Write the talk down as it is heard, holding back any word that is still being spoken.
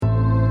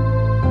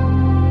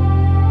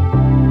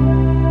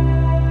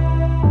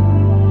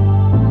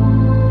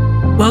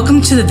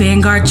Welcome to the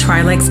Vanguard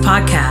Tri-Lakes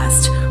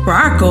podcast, where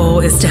our goal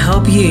is to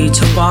help you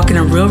to walk in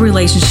a real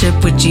relationship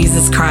with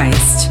Jesus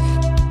Christ.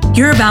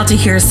 You're about to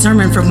hear a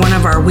sermon from one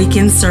of our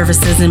weekend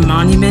services in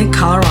Monument,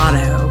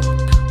 Colorado.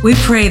 We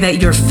pray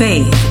that your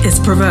faith is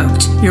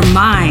provoked, your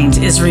mind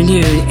is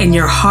renewed, and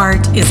your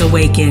heart is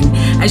awakened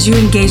as you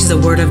engage the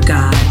Word of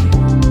God.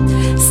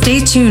 Stay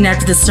tuned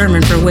after the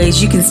sermon for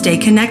ways you can stay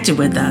connected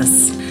with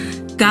us.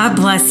 God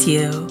bless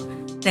you.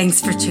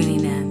 Thanks for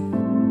tuning in.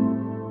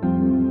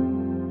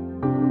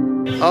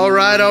 All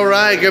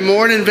right. Good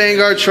morning,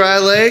 Vanguard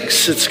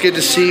Tri-Lakes. It's good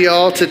to see you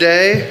all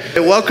today.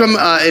 Welcome.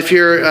 If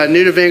you're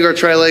new to Vanguard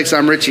Tri-Lakes,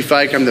 I'm Richie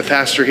Fike. I'm the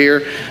pastor here.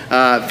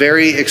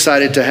 Very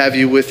excited to have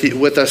you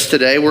with us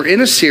today. We're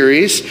in a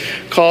series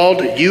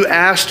called You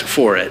Asked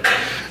For It,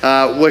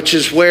 which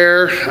is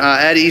where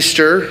at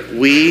Easter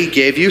we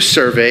gave you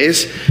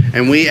surveys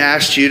and we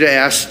asked you to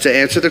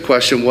answer the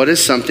question, what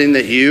is something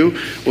that you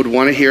would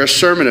want to hear a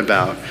sermon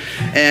about?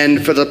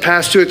 And for the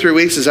past 2 or 3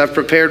 weeks, as I've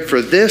prepared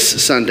for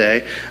this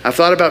Sunday, I've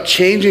thought about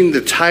changing the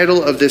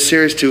title of this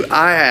series to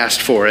I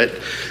Asked For It,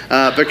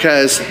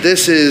 because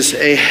this is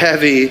a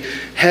heavy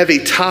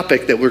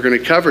topic that we're going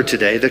to cover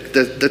today,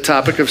 the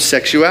topic of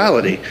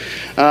sexuality.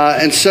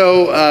 I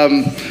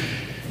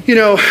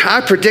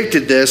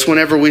predicted this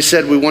whenever we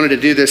said we wanted to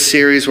do this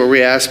series where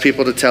we asked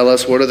people to tell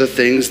us what are the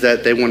things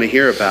that they want to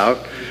hear about.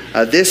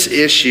 This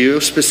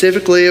issue,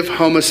 specifically of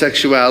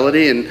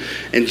homosexuality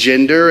and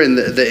gender and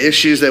the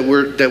issues that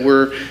we're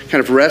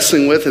kind of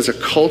wrestling with as a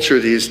culture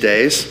these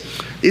days,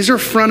 these are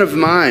front of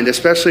mind,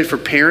 especially for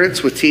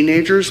parents with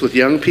teenagers, with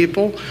young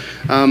people.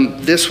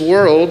 This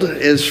world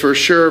is for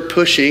sure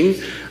pushing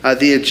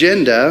the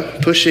agenda,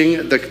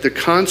 pushing the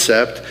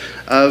concept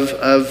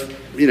of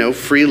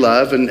free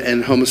love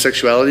and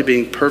homosexuality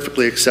being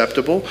perfectly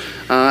acceptable.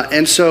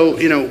 And so,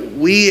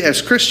 we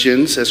as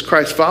Christians, as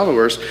Christ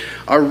followers,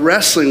 are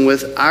wrestling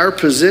with our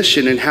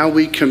position and how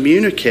we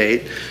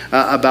communicate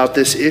about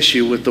this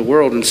issue with the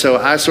world. And so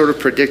I sort of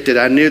predicted,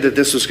 I knew that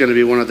this was going to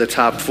be one of the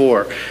top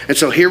 4. And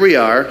so here we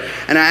are.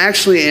 And I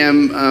actually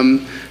am I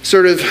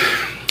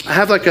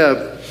have like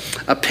a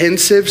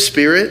pensive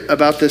spirit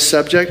about this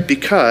subject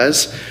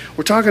because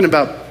we're talking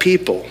about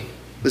people.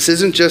 This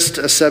isn't just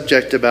a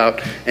subject about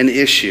an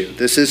issue.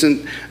 This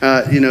isn't,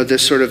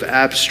 this sort of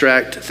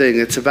abstract thing.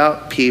 It's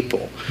about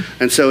people.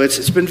 And so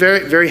it's been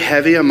very, very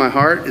heavy on my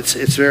heart.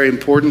 It's very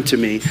important to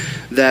me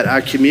that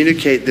I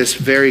communicate this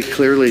very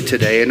clearly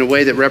today in a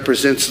way that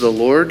represents the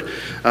Lord,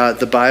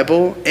 the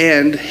Bible,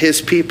 and His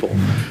people.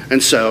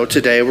 And so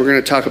today we're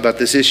going to talk about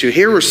this issue.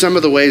 Here were some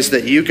of the ways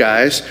that you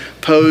guys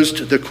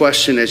posed the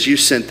question as you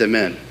sent them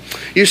in.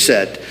 You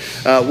said,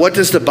 what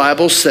does the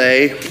Bible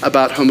say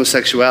about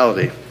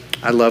homosexuality?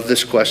 I love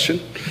this question.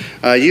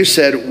 You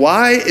said,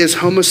 why is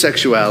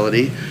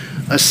homosexuality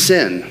a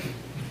sin?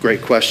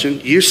 Great question.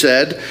 You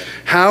said,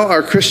 how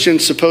are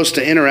Christians supposed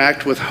to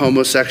interact with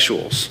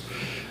homosexuals?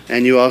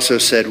 And you also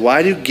said,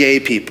 why do gay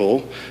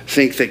people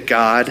think that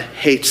God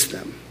hates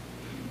them?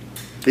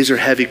 These are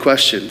heavy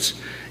questions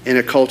in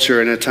a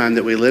culture and a time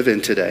that we live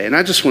in today. And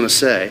I just want to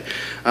say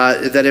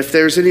that if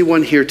there's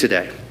anyone here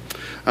today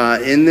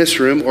in this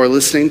room or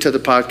listening to the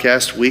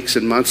podcast weeks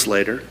and months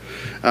later,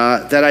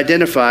 that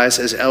identifies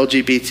as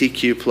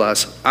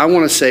LGBTQ+, I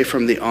want to say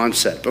from the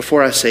onset,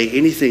 before I say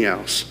anything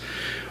else,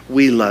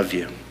 we love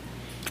you.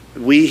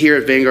 We here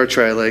at Vanguard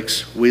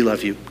Tri-Lakes, we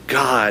love you.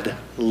 God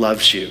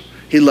loves you.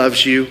 He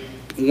loves you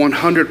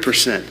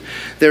 100%.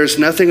 There is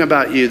nothing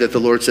about you that the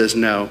Lord says,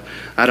 no,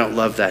 I don't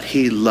love that.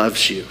 He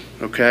loves you,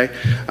 okay?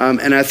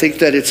 And I think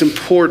that it's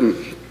important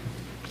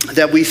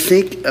that we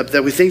think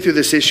through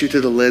this issue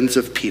through the lens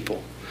of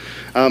people.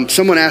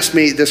 Someone asked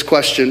me this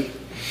question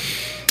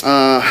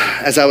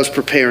as I was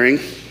preparing.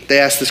 They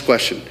asked this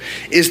question: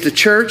 is the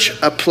church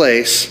a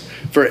place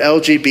for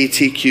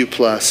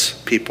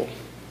LGBTQ+ people?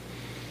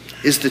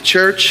 Is the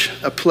church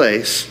a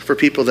place for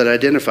people that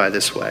identify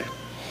this way?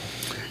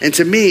 And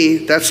to me,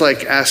 that's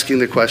like asking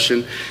the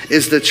question,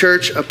 is the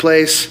church a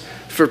place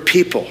for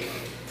people?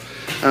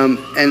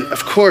 And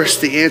of course,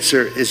 the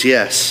answer is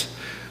yes.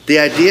 The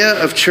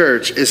idea of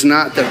church is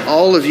not that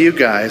all of you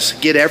guys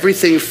get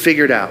everything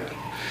figured out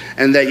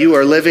and that you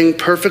are living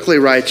perfectly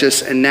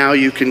righteous and now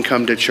you can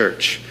come to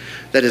church.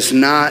 That is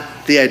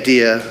not the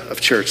idea of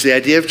church. The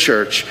idea of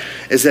church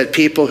is that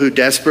people who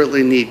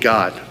desperately need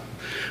God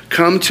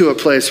come to a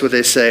place where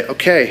they say,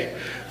 okay,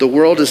 the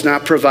world is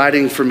not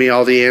providing for me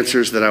all the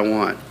answers that I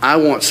want. I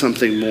want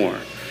something more.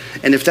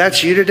 And if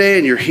that's you today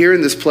and you're here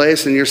in this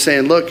place and you're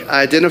saying, look,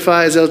 I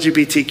identify as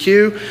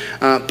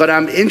LGBTQ, but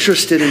I'm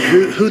interested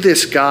in who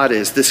this God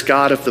is, this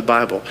God of the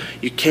Bible,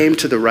 you came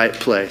to the right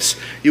place.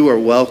 You are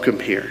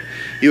welcome here.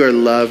 You are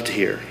loved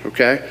here,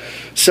 okay?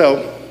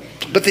 So,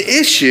 but the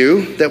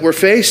issue that we're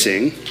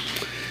facing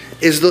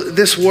is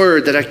this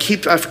word that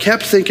I've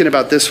kept thinking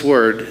about this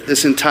word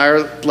this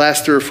entire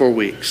last 3 or 4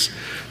 weeks.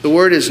 The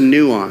word is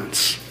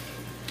nuance.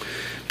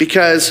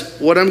 Because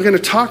what I'm going to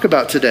talk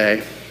about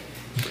today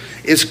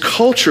is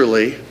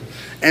culturally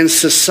and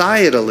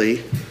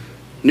societally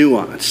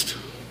nuanced.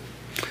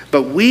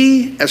 But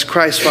we, as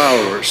Christ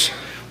followers,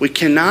 We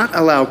cannot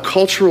allow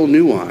cultural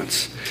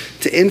nuance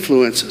to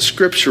influence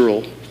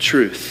scriptural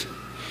truth.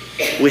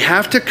 We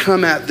have to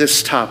come at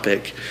this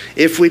topic,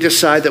 if we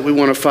decide that we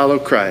want to follow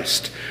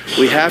Christ,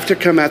 we have to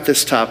come at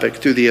this topic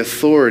through the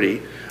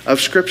authority of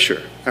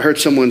Scripture. I heard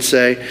someone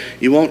say,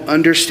 you won't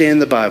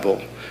understand the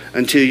Bible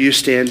until you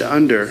stand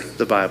under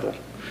the Bible,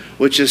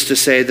 which is to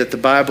say that the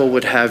Bible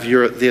would have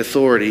the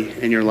authority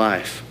in your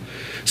life.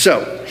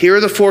 So here are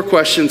the 4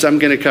 questions I'm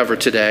going to cover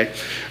today.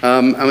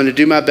 I'm going to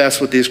do my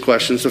best with these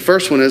questions. The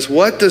first one is,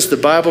 what does the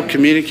Bible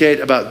communicate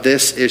about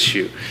this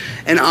issue?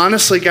 And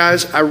honestly,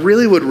 guys, I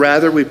really would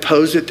rather we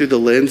pose it through the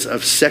lens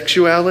of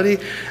sexuality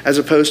as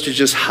opposed to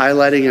just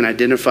highlighting and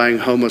identifying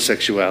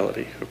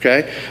homosexuality,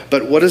 okay?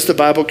 But what does the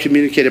Bible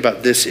communicate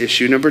about this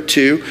issue? Number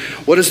 2,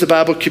 what does the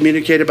Bible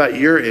communicate about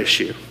your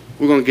issue?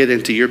 We're going to get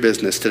into your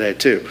business today,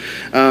 too.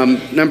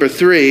 Number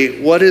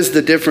 3, what is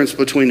the difference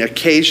between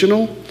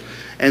occasional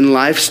and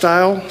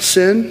lifestyle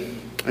sin?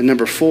 And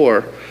number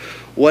 4,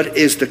 what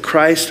is the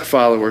Christ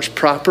followers'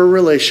 proper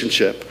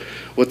relationship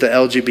with the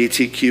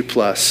LGBTQ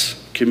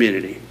plus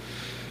community?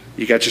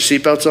 You got your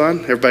seatbelts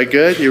on? Everybody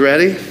good? You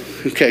ready?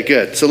 Okay,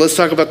 good. So let's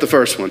talk about the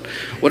first one.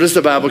 What does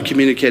the Bible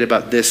communicate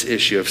about this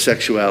issue of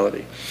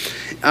sexuality?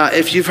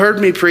 If you've heard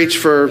me preach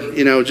for,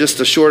 just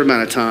a short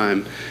amount of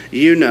time,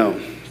 you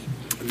know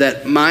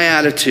that my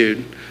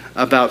attitude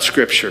about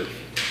Scripture,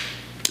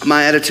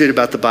 my attitude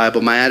about the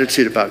Bible, my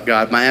attitude about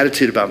God, my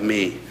attitude about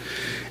me,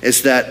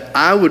 is that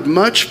I would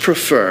much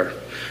prefer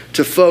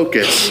to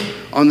focus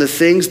on the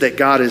things that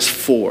God is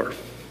for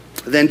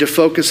than to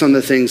focus on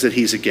the things that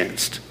he's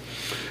against.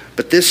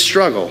 But this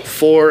struggle,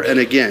 for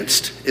and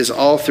against, is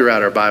all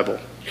throughout our Bible.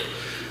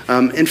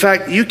 In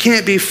fact, you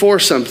can't be for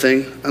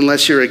something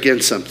unless you're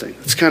against something.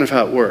 That's kind of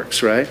how it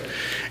works, right?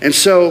 And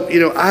so,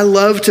 I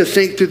love to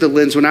think through the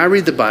lens. When I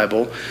read the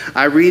Bible,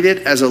 I read it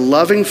as a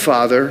loving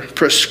father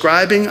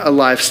prescribing a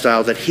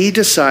lifestyle that he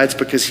decides,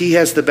 because he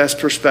has the best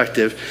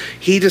perspective,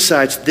 he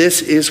decides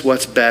this is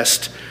what's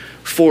best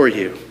for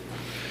you.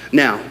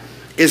 Now,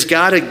 is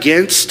God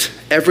against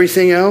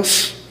everything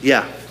else?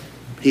 Yeah,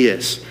 he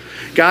is.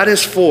 God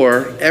is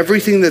for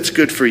everything that's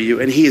good for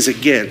you, and he is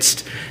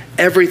against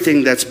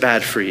everything that's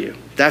bad for you.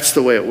 That's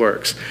the way it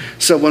works.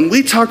 So when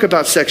we talk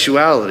about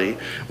sexuality,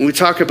 when we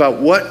talk about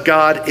what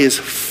God is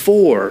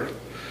for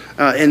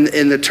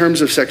in the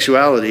terms of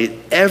sexuality,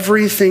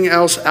 everything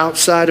else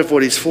outside of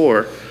what he's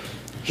for,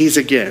 he's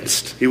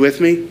against. You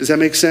with me? Does that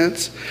make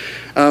sense?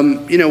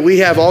 We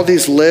have all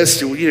these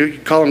lists, you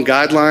call them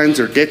guidelines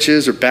or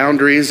ditches or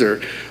boundaries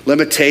or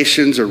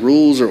limitations or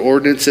rules or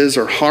ordinances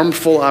or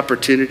harmful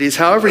opportunities,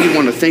 however you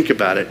want to think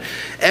about it.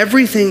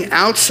 Everything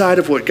outside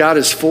of what God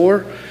is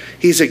for,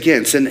 he's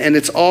against. And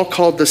it's all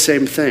called the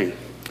same thing.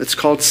 It's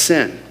called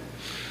sin.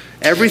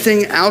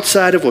 Everything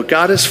outside of what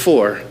God is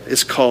for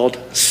is called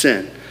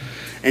sin.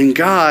 And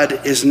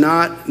God is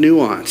not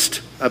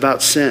nuanced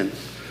about sin.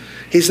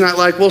 He's not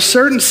like, well,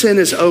 certain sin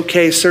is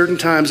okay certain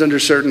times under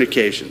certain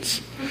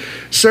occasions.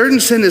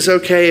 Certain sin is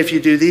okay if you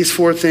do these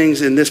 4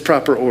 things in this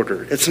proper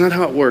order. It's not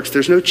how it works.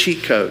 There's no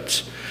cheat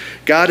codes.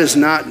 God is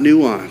not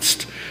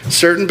nuanced.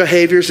 Certain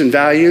behaviors and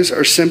values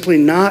are simply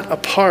not a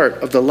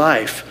part of the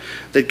life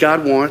that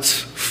God wants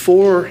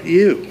for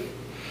you.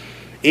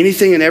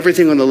 Anything and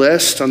everything on the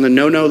list, on the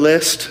no-no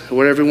list,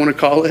 whatever you want to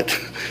call it,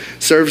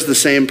 serves the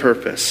same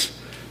purpose: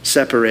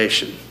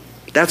 separation.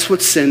 That's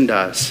what sin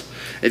does.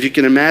 If you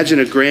can imagine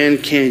a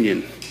Grand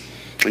Canyon,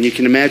 and you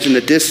can imagine the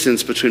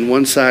distance between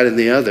one side and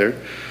the other,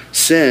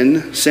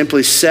 sin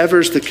simply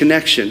severs the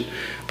connection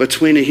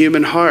between a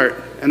human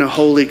heart and a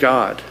holy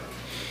God.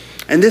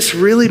 And this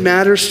really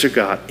matters to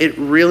God. It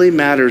really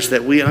matters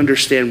that we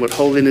understand what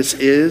holiness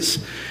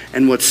is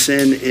and what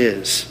sin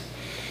is.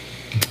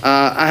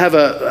 I have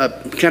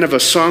a kind of a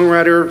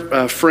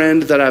songwriter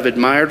friend that I've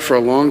admired for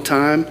a long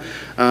time.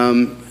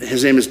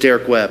 His name is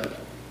Derek Webb.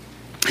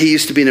 He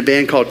used to be in a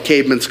band called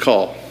Caveman's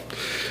Call.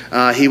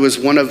 He was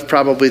one of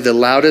probably the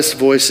loudest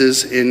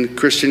voices in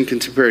Christian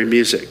contemporary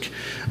music.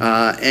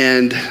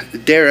 And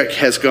Derek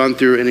has gone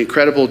through an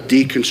incredible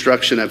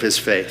deconstruction of his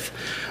faith,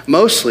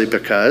 mostly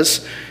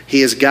because he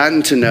has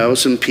gotten to know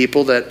some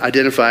people that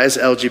identify as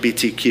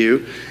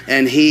LGBTQ,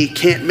 and he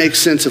can't make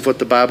sense of what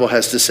the Bible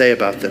has to say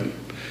about them.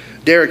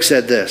 Derek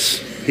said this.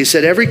 He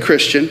said, every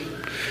Christian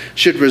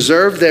should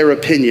reserve their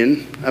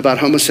opinion about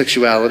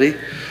homosexuality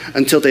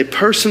until they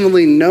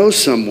personally know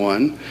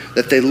someone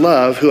that they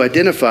love who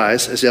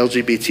identifies as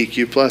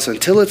LGBTQ+.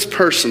 Until it's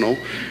personal,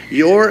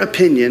 your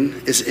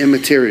opinion is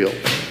immaterial.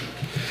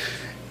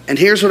 And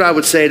here's what I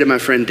would say to my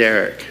friend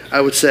Derek.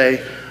 I would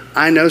say,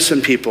 I know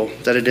some people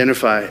that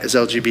identify as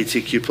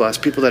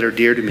LGBTQ+, people that are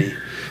dear to me,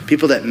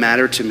 people that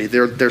matter to me.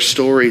 Their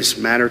stories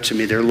matter to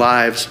me. Their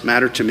lives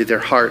matter to me. Their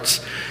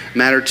hearts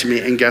matter to me.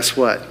 And guess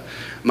what?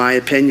 My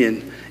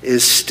opinion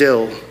is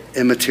still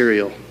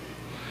immaterial.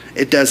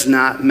 It does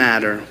not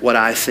matter what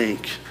I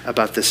think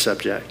about this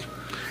subject.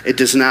 It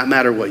does not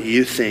matter what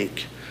you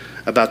think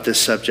about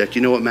this subject.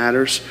 You know what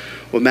matters?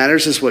 What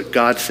matters is what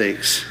God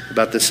thinks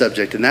about this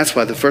subject. And that's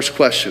why the first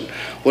question,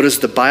 what does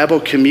the Bible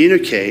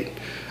communicate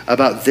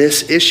about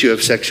this issue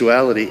of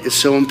sexuality is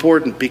so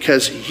important,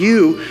 because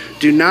you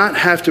do not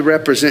have to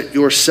represent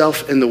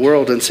yourself in the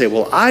world and say,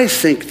 well, I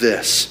think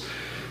this.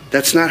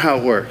 That's not how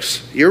it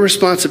works. Your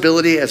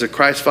responsibility as a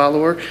Christ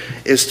follower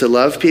is to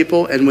love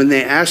people, and when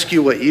they ask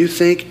you what you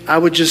think,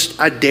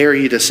 I dare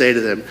you to say to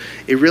them,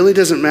 it really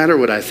doesn't matter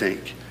what I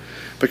think,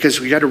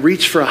 because we got to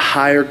reach for a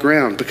higher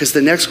ground, because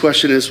the next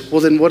question is, well,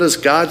 then what does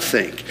God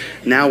think?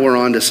 Now we're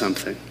on to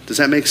something. Does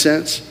that make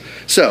sense?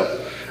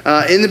 So,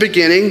 in the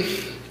beginning,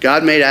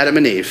 God made Adam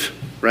and Eve,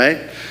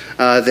 right?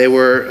 They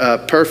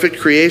were perfect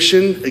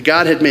creation.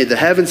 God had made the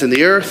heavens and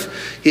the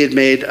earth. He had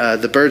made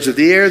the birds of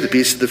the air, the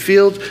beasts of the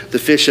field, the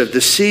fish of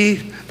the sea,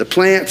 the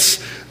plants,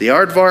 the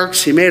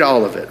aardvarks. He made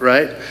all of it,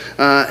 right?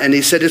 And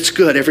he said, it's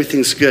good.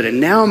 Everything's good. And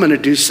now I'm going to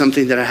do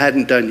something that I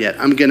hadn't done yet.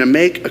 I'm going to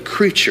make a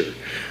creature.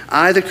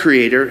 I, the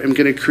creator, am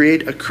going to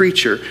create a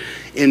creature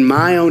in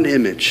my own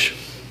image.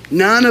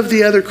 None of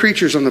the other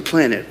creatures on the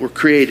planet were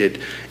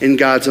created in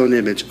God's own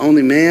image.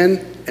 Only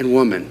man and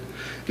woman,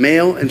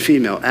 male and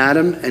female,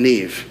 Adam and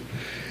Eve.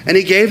 And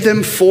he gave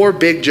them 4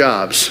 big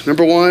jobs.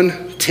 Number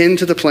 1, tend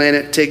to the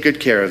planet, take good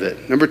care of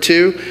it. Number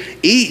 2,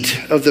 eat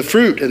of the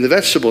fruit and the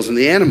vegetables and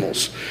the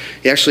animals.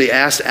 He actually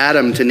asked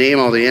Adam to name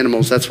all the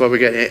animals. That's why we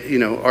got,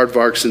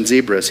 aardvarks and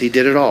zebras. He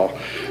did it all.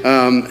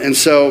 And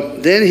so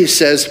then he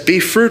says, be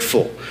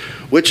fruitful,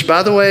 which,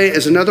 by the way,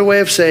 is another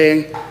way of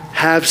saying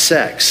have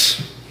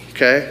sex,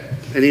 okay?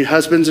 Any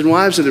husbands and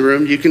wives in the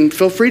room, you can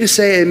feel free to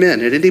say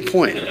amen at any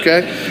point,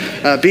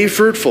 okay? Be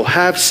fruitful,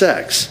 have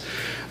sex,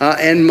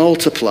 and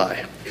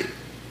multiply.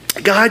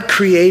 God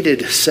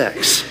created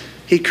sex.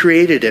 He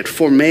created it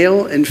for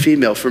male and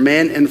female, for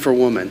man and for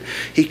woman.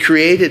 He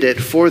created it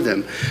for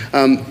them.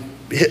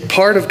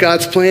 Part of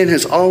God's plan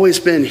has always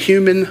been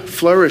human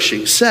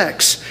flourishing.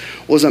 Sex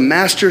was a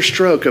master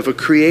stroke of a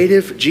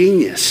creative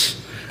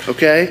genius,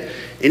 okay?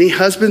 Any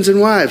husbands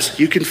and wives,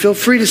 you can feel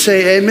free to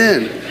say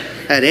amen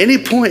at any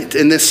point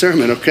in this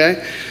sermon,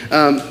 okay?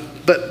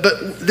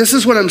 But this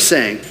is what I'm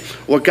saying.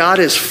 What God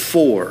is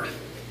for.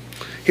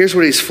 Here's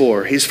what he's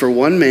for. He's for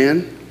one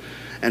man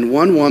and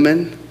one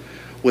woman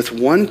with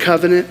one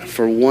covenant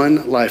for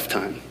one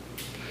lifetime.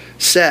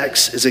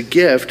 Sex is a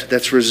gift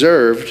that's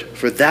reserved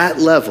for that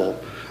level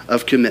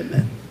of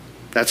commitment.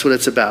 That's what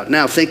it's about.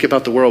 Now think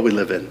about the world we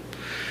live in.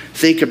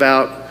 Think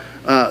about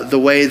the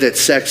way that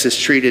sex is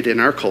treated in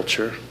our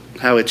culture,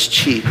 how it's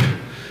cheap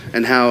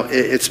and how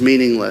it's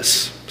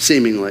meaningless,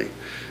 seemingly,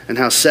 and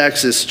how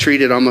sex is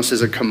treated almost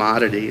as a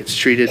commodity. It's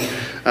treated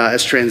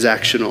as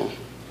transactional.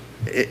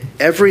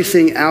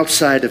 Everything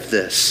outside of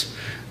this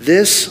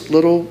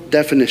little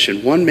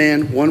definition, one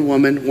man, one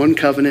woman, one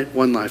covenant,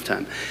 one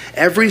lifetime.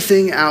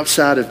 Everything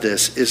outside of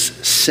this is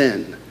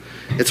sin.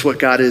 It's what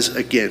God is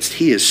against.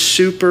 He is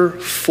super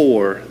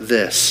for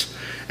this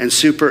and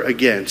super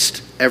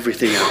against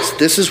everything else.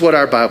 This is what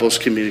our Bibles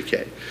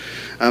communicate.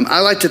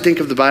 I like to think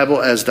of the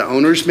Bible as the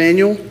owner's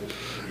manual.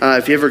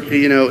 If you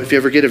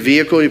ever get a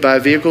vehicle, you buy a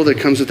vehicle that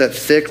comes with that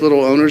thick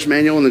little owner's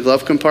manual in the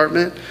glove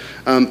compartment.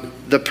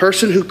 The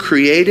person who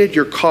created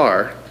your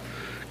car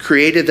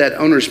created that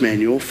owner's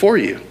manual for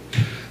you.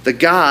 The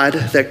God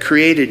that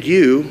created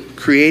you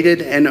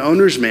created an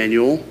owner's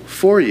manual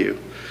for you.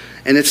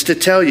 And it's to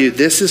tell you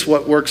this is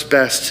what works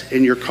best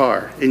in your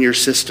car, in your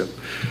system.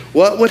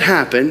 What would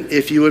happen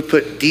if you would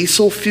put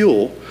diesel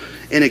fuel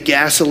in a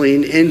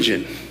gasoline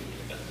engine?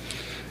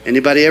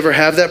 Anybody ever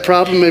have that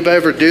problem? Anybody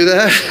ever do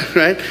that?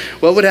 Right?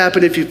 What would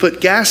happen if you put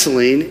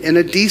gasoline in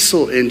a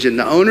diesel engine?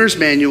 The owner's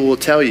manual will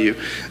tell you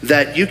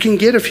that you can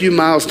get a few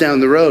miles down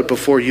the road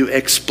before you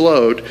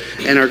explode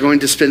and are going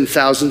to spend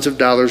thousands of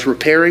dollars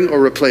repairing or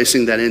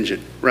replacing that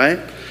engine, right?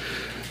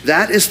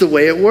 That is the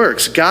way it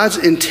works. God's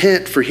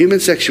intent for human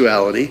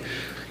sexuality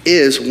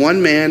is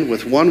one man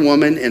with one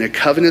woman in a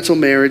covenantal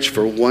marriage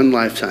for one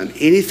lifetime.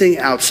 Anything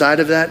outside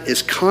of that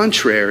is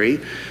contrary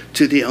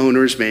to the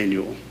owner's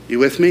manual. You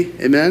with me?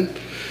 Amen?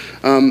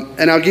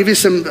 And I'll give you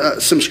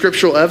some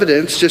scriptural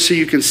evidence just so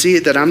you can see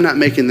that I'm not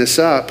making this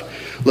up.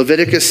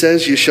 Leviticus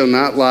says you shall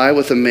not lie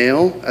with a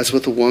male as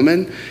with a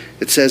woman.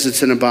 It says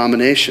it's an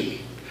abomination.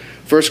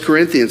 1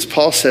 Corinthians,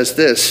 Paul says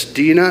this,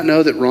 do you not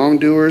know that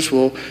wrongdoers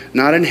will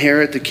not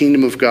inherit the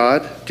kingdom of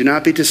God? Do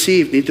not be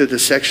deceived, neither the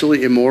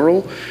sexually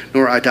immoral,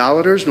 nor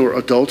idolaters, nor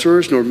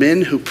adulterers, nor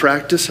men who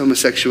practice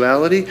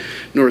homosexuality,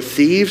 nor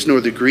thieves,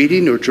 nor the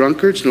greedy, nor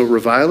drunkards, nor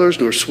revilers,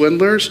 nor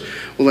swindlers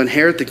will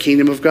inherit the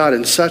kingdom of God.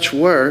 And such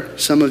were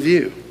some of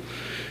you.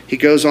 He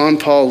goes on,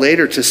 Paul,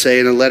 later to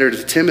say in a letter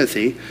to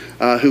Timothy,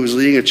 who was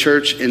leading a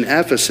church in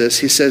Ephesus,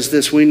 he says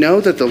this, we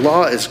know that the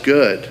law is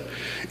good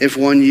if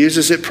one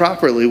uses it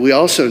properly. We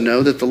also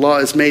know that the law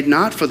is made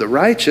not for the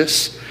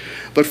righteous,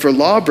 but for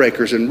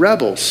lawbreakers and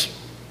rebels,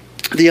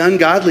 the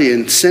ungodly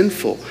and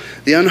sinful,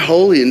 the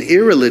unholy and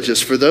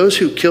irreligious, for those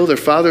who kill their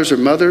fathers or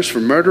mothers,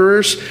 for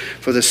murderers,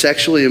 for the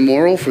sexually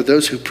immoral, for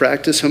those who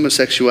practice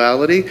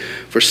homosexuality,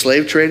 for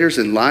slave traders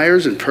and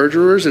liars and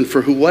perjurers, and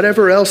for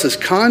whatever else is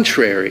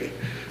contrary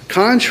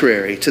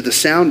to the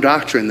sound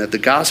doctrine that the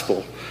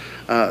gospel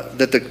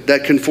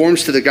that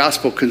conforms to the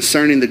gospel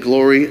concerning the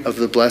glory of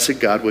the blessed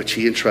God which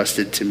he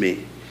entrusted to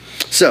me.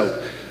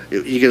 So,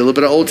 You get a little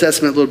bit of Old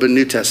Testament, a little bit of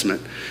New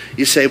Testament.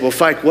 You say, well,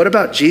 Fike, what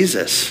about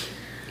Jesus?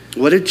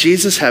 What did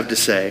Jesus have to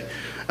say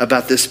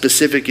about this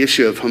specific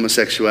issue of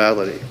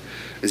homosexuality?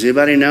 Does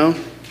anybody know?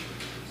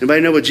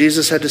 Anybody know what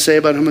Jesus had to say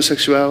about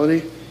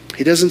homosexuality?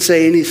 He doesn't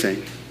say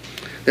anything.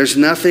 There's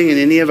nothing in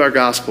any of our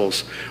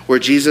Gospels where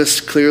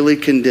Jesus clearly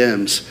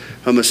condemns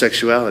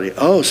homosexuality.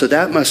 Oh, so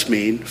that must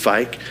mean,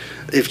 Fike,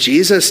 if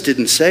Jesus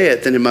didn't say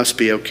it, then it must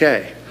be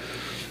okay.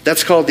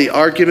 That's called the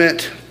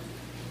argument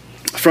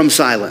from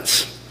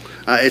silence.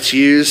 It's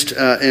used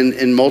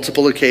in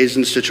multiple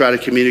occasions to try to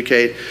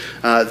communicate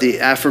the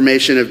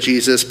affirmation of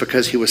Jesus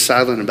because he was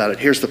silent about it.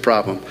 Here's the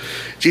problem.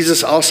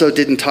 Jesus also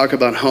didn't talk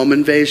about home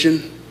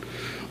invasion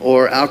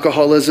or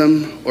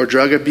alcoholism or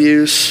drug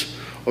abuse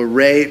or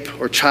rape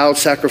or child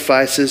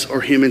sacrifices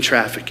or human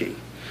trafficking.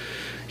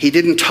 He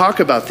didn't talk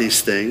about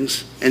these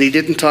things, and he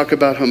didn't talk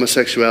about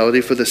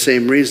homosexuality for the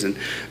same reason,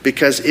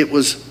 because it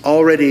was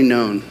already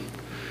known.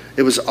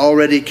 It was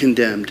already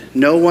condemned.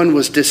 No one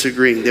was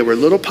disagreeing. There were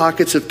little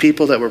pockets of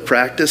people that were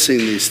practicing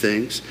these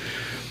things,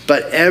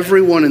 but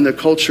everyone in the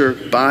culture,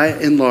 by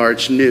and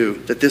large, knew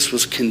that this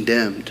was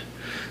condemned.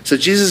 So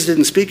Jesus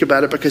didn't speak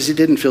about it because he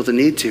didn't feel the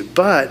need to,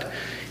 but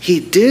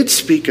he did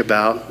speak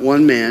about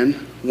one man,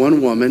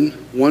 one woman,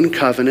 one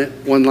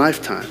covenant, one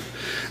lifetime.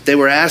 They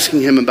were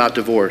asking him about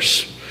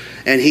divorce,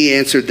 and he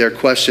answered their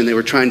question. They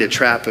were trying to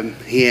trap him.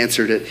 He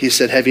answered it. He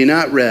said, have you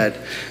not read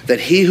that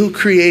he who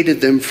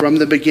created them from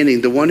the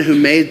beginning, the one who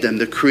made them,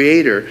 the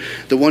creator,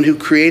 the one who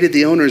created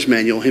the owner's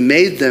manual, he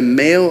made them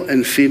male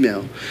and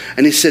female.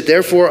 And he said,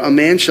 therefore a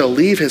man shall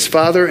leave his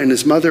father and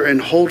his mother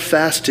and hold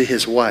fast to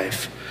his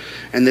wife,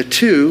 and the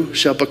two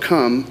shall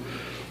become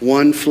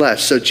one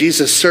flesh. So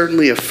Jesus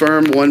certainly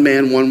affirmed one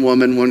man, one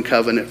woman, one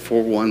covenant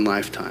for one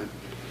lifetime.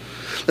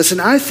 Listen,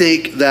 I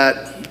think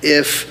that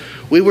if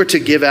we were to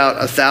give out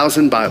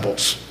 1,000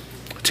 Bibles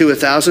to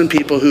 1,000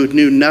 people who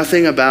knew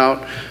nothing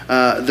about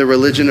the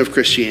religion of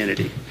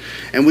Christianity,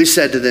 and we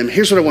said to them,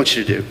 here's what I want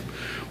you to do.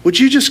 Would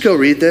you just go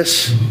read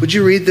this? Would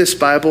you read this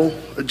Bible?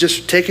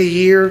 Just take a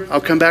year.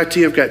 I'll come back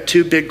to you. I've got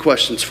 2 big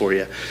questions for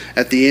you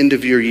at the end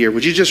of your year.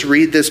 Would you just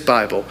read this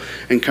Bible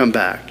and come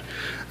back?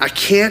 I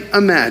can't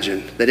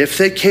imagine that if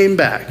they came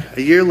back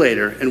a year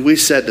later and we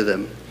said to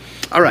them,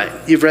 all right,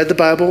 you've read the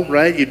Bible,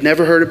 right? You'd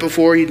never heard it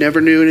before. You never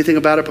knew anything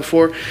about it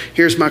before.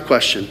 Here's my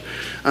question.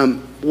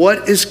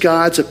 What is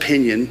God's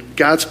opinion,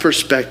 God's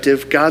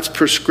perspective, God's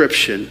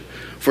prescription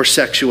for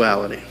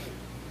sexuality?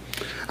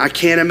 I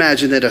can't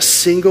imagine that a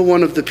single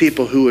one of the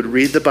people who would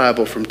read the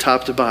Bible from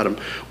top to bottom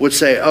would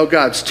say, oh,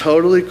 God's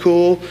totally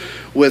cool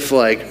with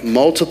like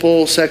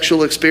multiple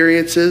sexual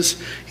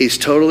experiences. He's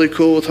totally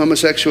cool with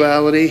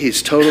homosexuality.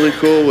 He's totally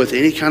cool with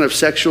any kind of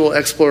sexual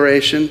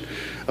exploration.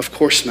 Of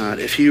course not.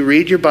 If you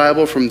read your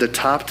Bible from the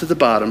top to the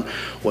bottom,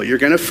 what you're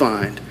going to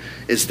find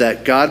is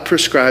that God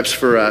prescribes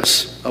for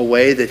us a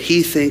way that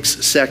he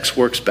thinks sex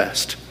works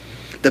best.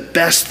 The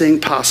best thing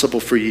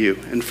possible for you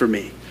and for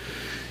me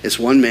is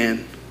one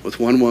man with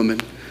one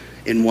woman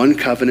in one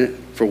covenant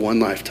for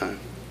one lifetime.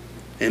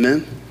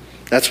 Amen?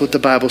 That's what the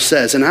Bible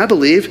says. And I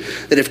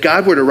believe that if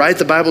God were to write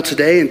the Bible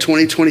today in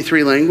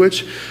 2023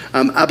 language,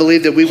 I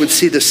believe that we would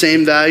see the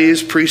same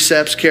values,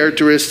 precepts,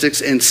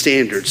 characteristics, and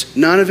standards.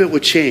 None of it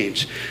would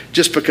change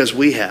just because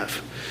we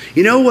have.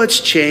 You know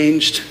what's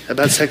changed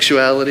about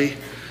sexuality?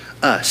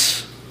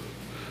 Us.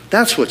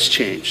 That's what's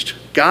changed.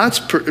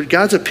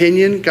 God's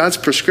opinion, God's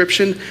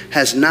prescription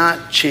has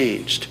not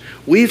changed.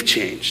 We've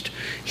changed.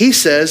 He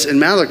says in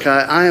Malachi,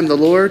 I am the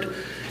Lord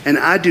and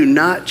I do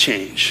not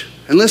change.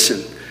 And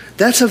listen,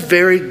 that's a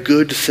very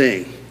good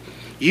thing.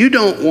 You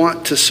don't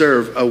want to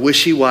serve a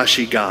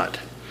wishy-washy God.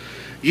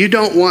 You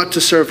don't want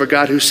to serve a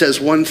God who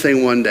says one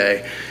thing one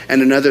day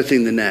and another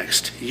thing the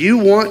next. You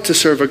want to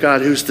serve a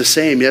God who's the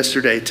same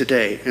yesterday,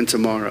 today, and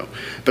tomorrow,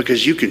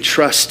 because you can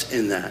trust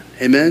in that.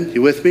 Amen?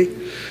 You with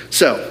me?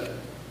 So,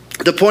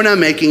 the point I'm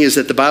making is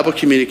that the Bible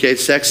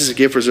communicates sex is a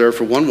gift reserved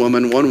for one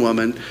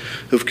woman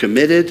who've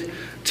committed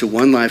to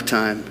one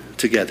lifetime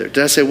together.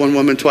 Did I say one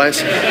woman twice?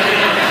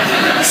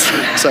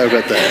 Sorry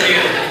about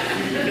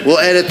that. We'll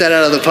edit that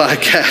out of the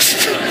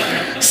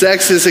podcast.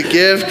 Sex is a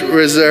gift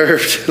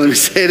reserved. Let me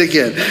say it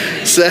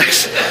again.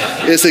 Sex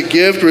is a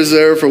gift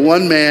reserved for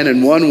one man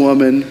and one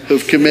woman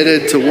who've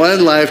committed to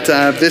one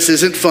lifetime. This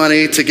isn't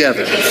funny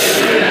together.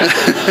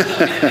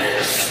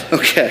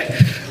 Okay.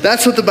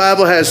 That's what the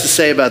Bible has to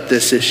say about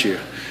this issue.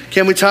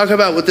 Can we talk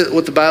about what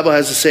the Bible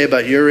has to say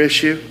about your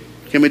issue?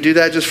 Can we do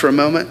that just for a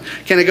moment?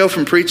 Can I go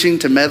from preaching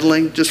to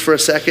meddling just for a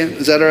second?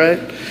 Is that all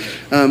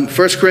right?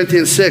 1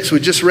 Corinthians 6, we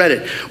just read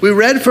it. We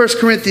read 1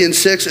 Corinthians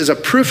 6 as a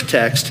proof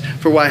text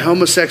for why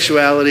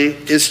homosexuality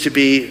is to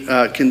be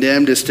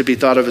condemned, is to be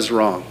thought of as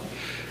wrong.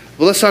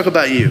 Well, let's talk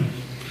about you.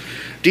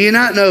 Do you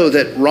not know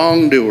that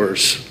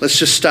wrongdoers, let's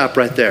just stop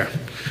right there.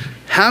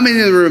 How many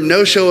in the room,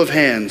 no show of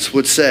hands,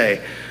 would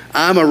say,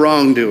 I'm a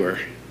wrongdoer?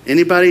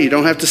 Anybody? You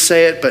don't have to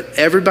say it, but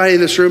everybody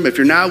in this room, if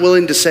you're not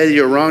willing to say that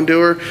you're a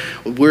wrongdoer,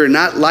 we're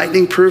not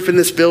lightning proof in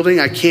this building.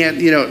 I can't,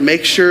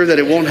 make sure that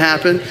it won't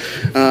happen.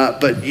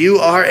 But you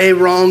are a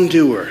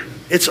wrongdoer.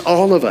 It's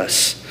all of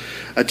us.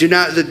 Do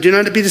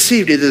not be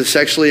deceived, either the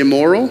sexually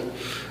immoral,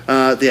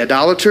 the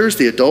idolaters,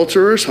 the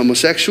adulterers,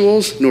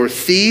 homosexuals, nor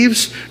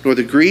thieves, nor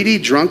the greedy,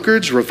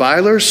 drunkards,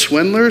 revilers,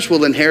 swindlers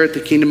will inherit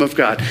the kingdom of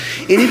God.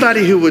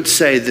 Anybody who would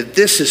say that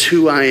this is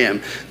who I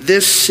am,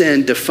 this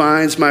sin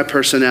defines my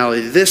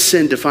personality, this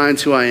sin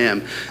defines who I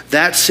am,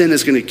 that sin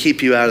is going to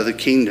keep you out of the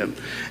kingdom.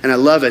 And I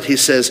love it. He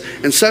says,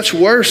 and such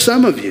were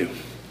some of you.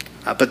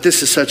 But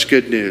this is such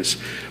good news.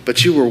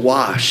 But you were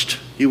washed,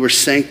 you were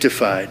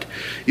sanctified,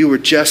 you were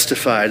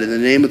justified in the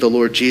name of the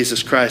Lord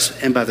Jesus Christ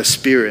and by the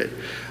Spirit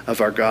of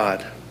our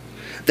God.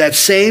 That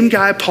same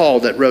guy,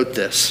 Paul, that wrote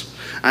this,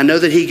 I know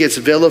that he gets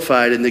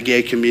vilified in the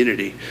gay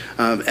community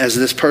as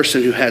this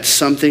person who had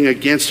something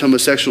against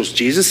homosexuals.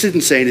 Jesus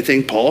didn't say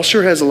anything. Paul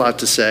sure has a lot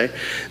to say.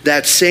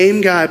 That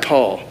same guy,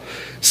 Paul,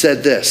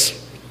 said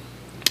this,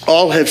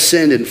 all have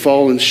sinned and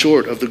fallen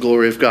short of the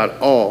glory of God,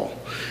 all.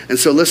 And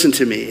so listen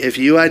to me, if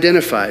you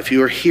identify, if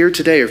you are here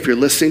today, or if you're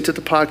listening to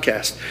the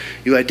podcast,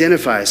 you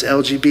identify as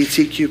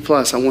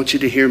LGBTQ+, I want you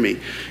to hear me.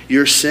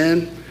 Your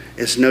sin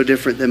is no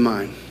different than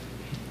mine.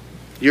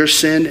 Your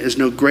sin is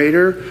no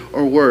greater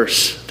or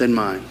worse than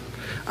mine.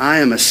 I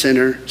am a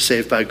sinner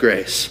saved by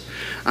grace.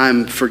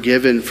 I'm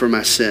forgiven for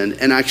my sin,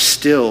 and I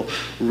still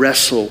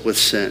wrestle with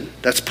sin.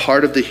 That's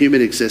part of the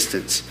human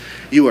existence.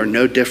 You are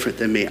no different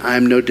than me. I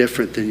am no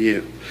different than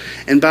you.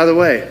 And by the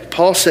way,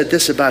 Paul said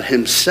this about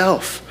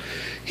himself.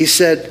 He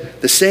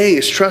said, the saying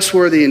is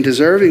trustworthy and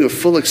deserving of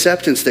full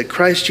acceptance that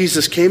Christ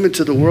Jesus came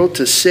into the world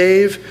to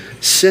save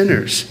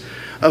sinners,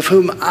 of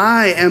whom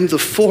I am the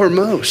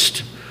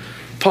foremost.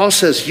 Paul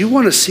says, you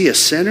want to see a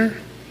sinner?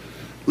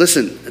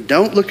 Listen,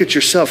 don't look at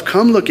yourself.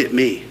 Come look at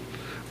me.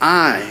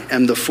 I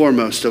am the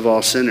foremost of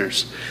all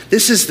sinners.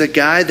 This is the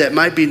guy that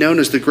might be known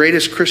as the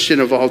greatest Christian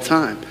of all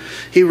time.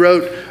 He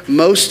wrote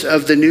most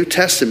of the New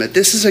Testament.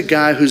 This is a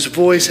guy whose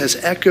voice has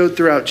echoed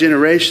throughout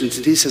generations.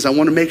 And he says, I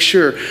want to make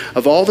sure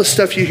of all the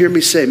stuff you hear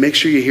me say, make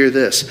sure you hear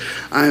this.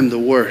 I am the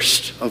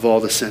worst of all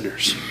the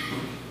sinners.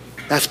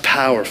 That's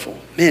powerful.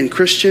 Man,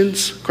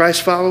 Christians,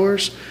 Christ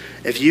followers,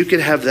 if you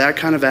could have that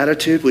kind of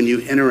attitude when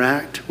you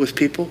interact with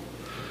people,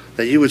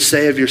 that you would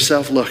say of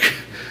yourself, look,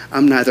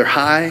 I'm neither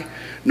high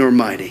nor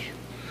mighty.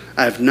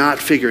 I have not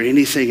figured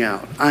anything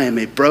out. I am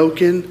a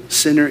broken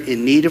sinner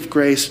in need of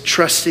grace,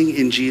 trusting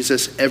in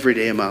Jesus every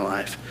day of my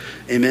life.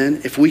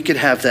 Amen? If we could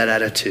have that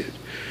attitude,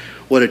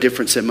 what a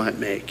difference it might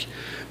make.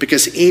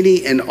 Because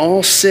any and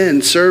all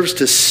sin serves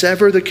to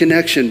sever the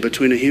connection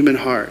between a human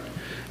heart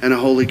and a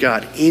holy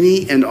God.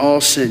 Any and all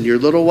sin, your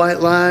little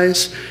white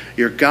lies,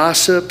 your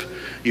gossip,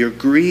 your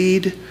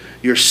greed,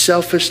 your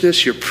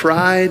selfishness, your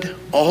pride,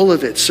 all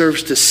of it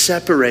serves to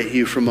separate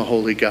you from a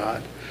holy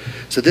God.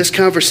 So this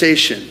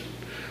conversation,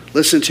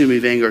 listen to me,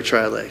 Vanguard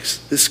Tri-Lakes,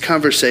 this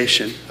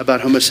conversation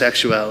about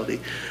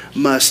homosexuality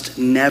must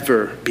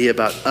never be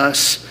about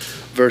us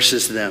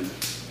versus them.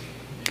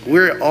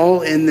 We're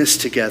all in this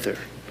together.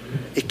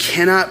 It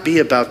cannot be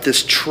about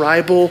this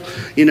tribal,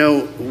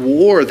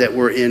 war that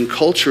we're in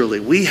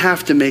culturally. We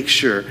have to make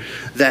sure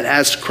that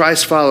as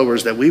Christ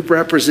followers, that we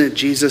represent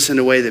Jesus in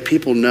a way that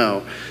people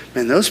know.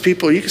 Man, those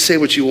people, you can say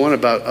what you want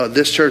about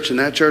this church and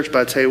that church,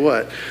 but I tell you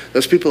what,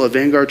 those people at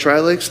Vanguard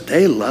Tri-Lakes,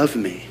 they love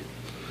me.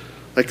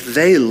 Like,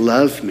 they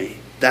love me.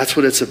 That's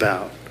what it's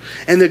about.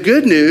 And the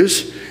good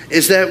news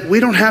is that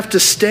we don't have to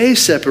stay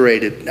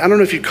separated. I don't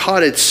know if you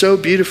caught it. It's so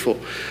beautiful.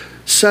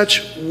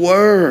 Such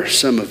were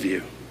some of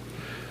you.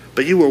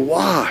 But you were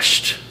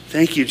washed.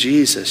 Thank you,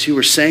 Jesus. You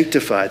were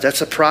sanctified.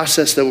 That's a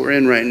process that we're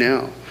in right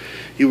now.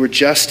 You were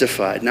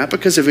justified, not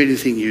because of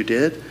anything you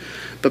did,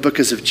 but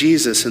because of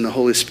Jesus and the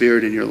Holy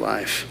Spirit in your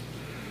life.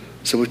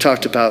 So we've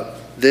talked about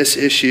this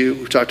issue.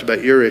 We've talked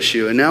about your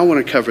issue. And now I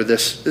want to cover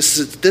this.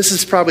 This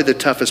is probably the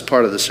toughest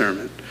part of the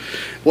sermon.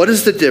 What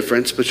is the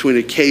difference between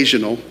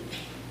occasional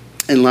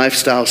and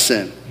lifestyle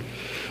sin?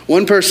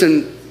 One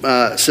person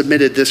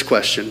submitted this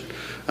question,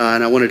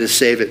 and I wanted to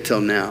save it till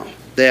now.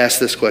 They asked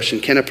this question: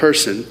 can a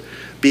person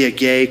be a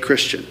gay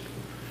Christian?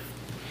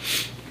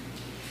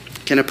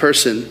 Can a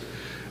person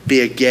be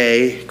a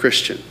gay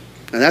Christian?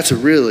 Now that's a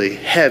really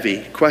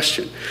heavy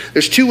question.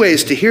 There's two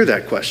ways to hear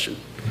that question.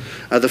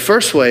 The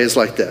first way is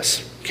like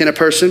this: can a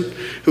person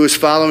who is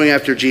following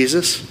after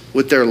Jesus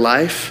with their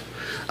life,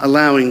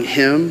 allowing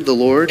him, the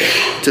Lord,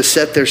 to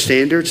set their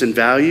standards and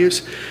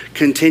values,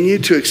 continue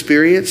to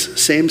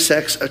experience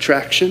same-sex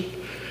attraction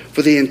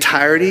for the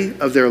entirety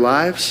of their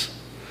lives?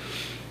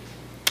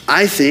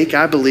 I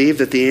believe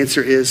that the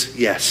answer is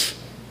yes,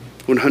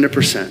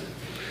 100%.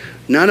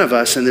 None of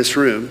us in this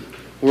room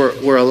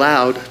were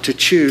allowed to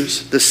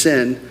choose the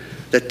sin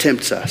that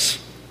tempts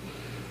us.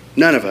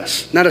 None of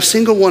us. Not a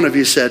single one of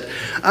you said,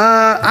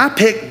 I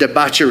picked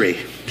debauchery.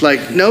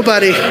 Like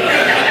nobody's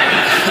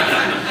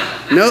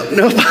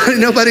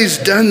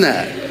done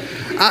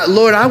that.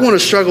 Lord, I want to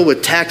struggle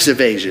with tax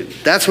evasion.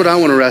 That's what I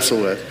want to wrestle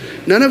with.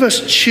 None of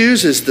us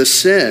chooses the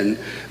sin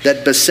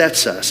that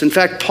besets us. In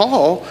fact,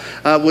 Paul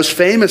was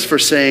famous for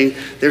saying,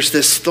 there's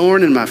this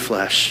thorn in my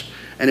flesh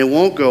and it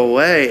won't go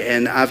away.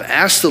 And I've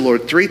asked the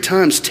Lord 3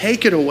 times,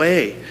 take it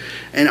away.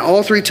 And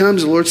all 3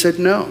 times the Lord said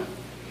no.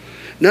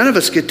 None of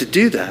us get to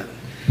do that.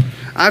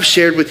 I've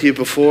shared with you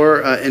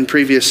before in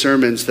previous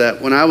sermons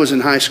that when I was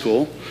in high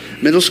school,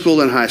 middle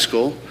school and high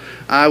school,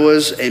 I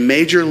was a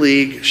major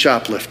league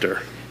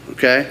shoplifter,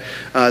 okay?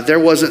 There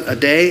wasn't a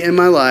day in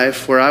my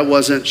life where I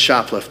wasn't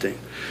shoplifting.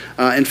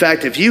 In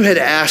fact, if you had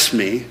asked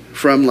me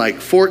from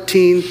like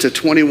 14 to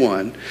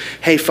 21,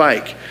 hey,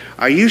 Fike,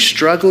 are you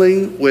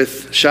struggling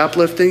with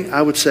shoplifting?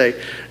 I would say,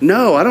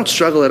 no, I don't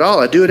struggle at all.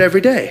 I do it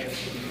every day.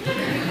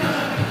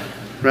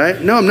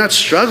 Right? No, I'm not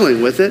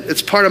struggling with it.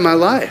 It's part of my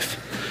life.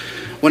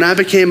 When I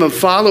became a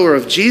follower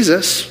of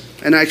Jesus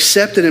and I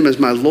accepted him as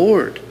my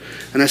Lord,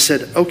 and I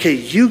said, okay,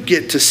 you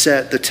get to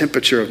set the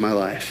temperature of my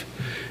life.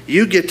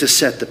 You get to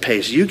set the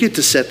pace. You get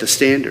to set the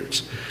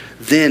standards.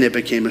 Then it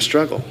became a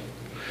struggle.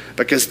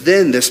 Because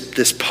then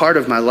this part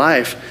of my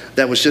life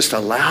that was just a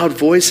loud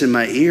voice in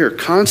my ear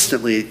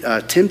constantly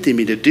tempting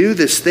me to do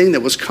this thing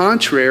that was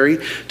contrary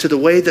to the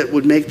way that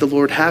would make the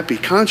Lord happy,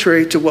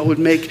 contrary to what would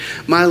make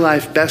my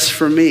life best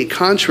for me,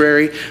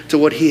 contrary to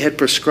what he had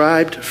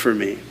prescribed for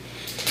me.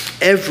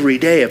 Every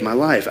day of my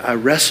life, I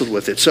wrestled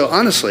with it. So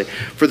honestly,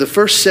 for the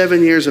first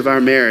 7 years of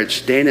our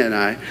marriage, Dana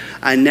and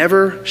I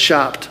never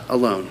shopped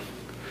alone.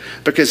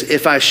 Because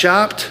if I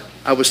shopped,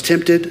 I was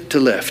tempted to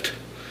lift.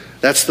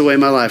 That's the way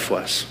my life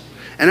was.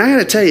 And I got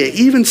to tell you,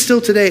 even still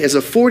today, as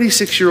a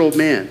 46-year-old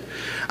man,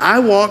 I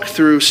walk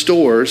through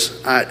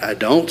stores. I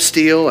don't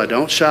steal, I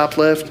don't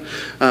shoplift,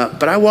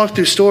 but I walk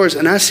through stores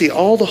and I see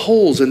all the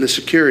holes in the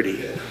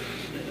security.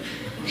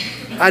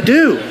 I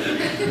do.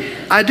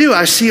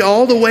 I see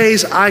all the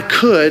ways I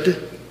could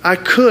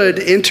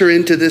enter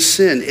into this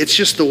sin. It's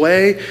just the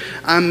way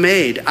I'm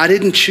made. I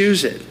didn't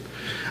choose it.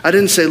 I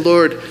didn't say,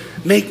 Lord,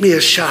 make me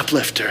a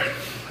shoplifter.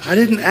 I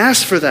didn't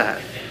ask for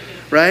that,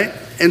 right?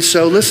 And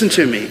so listen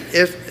to me.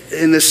 If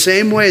in the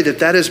same way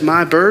that is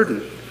my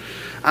burden,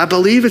 I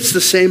believe it's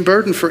the same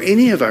burden for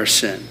any of our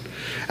sin.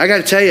 I got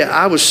to tell you,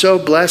 I was so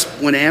blessed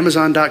when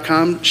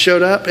Amazon.com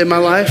showed up in my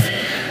life.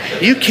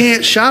 You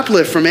can't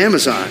shoplift from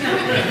Amazon.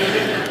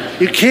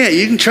 You can't.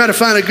 You can try to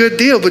find a good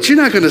deal, but you're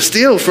not going to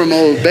steal from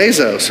old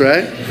Bezos,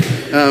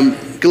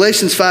 right?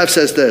 Galatians 5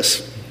 says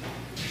this.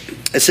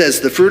 It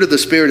says, the fruit of the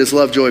Spirit is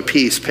love, joy,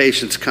 peace,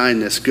 patience,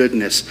 kindness,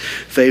 goodness,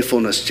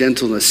 faithfulness,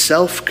 gentleness,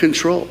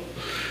 self-control.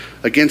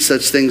 Against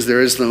such things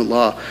there is no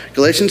law.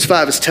 Galatians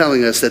 5 is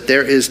telling us that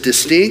there is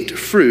distinct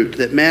fruit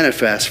that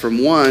manifests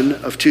from one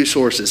of two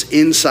sources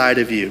inside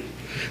of you,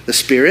 the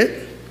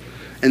Spirit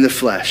and the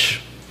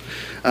flesh.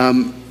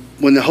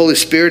 When the Holy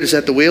Spirit is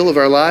at the wheel of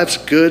our lives,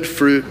 good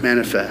fruit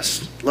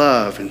manifests.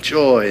 Love and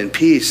joy and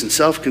peace and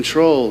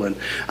self-control. And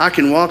I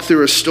can walk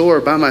through a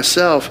store by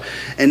myself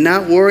and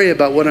not worry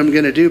about what I'm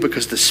going to do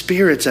because the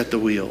Spirit's at the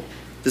wheel.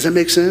 Does that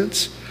make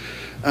sense?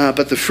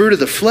 But the fruit of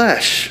the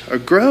flesh are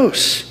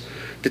gross,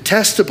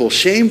 detestable,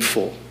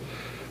 shameful.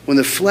 When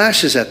the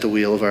flesh is at the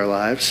wheel of our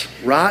lives,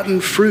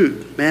 rotten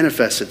fruit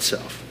manifests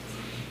itself.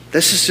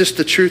 This is just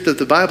the truth of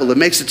the Bible. It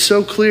makes it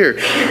so clear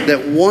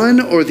that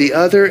one or the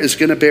other is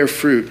going to bear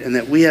fruit and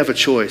that we have a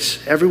choice.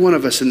 Every one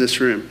of us in this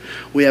room,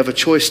 we have a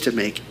choice to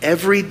make.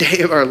 Every day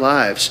of our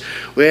lives,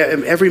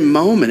 every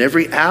moment,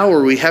 every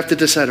hour, we have to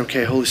decide,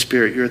 okay, Holy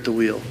Spirit, you're at the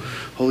wheel.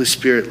 Holy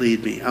Spirit,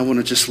 lead me. I want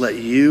to just let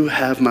you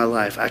have my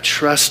life. I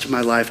trust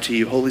my life to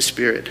you. Holy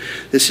Spirit,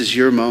 this is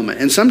your moment.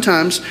 And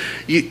sometimes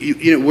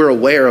we're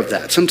aware of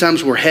that.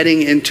 Sometimes we're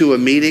heading into a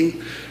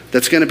meeting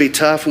that's going to be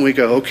tough, and we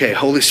go, okay,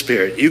 Holy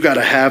Spirit, you got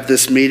to have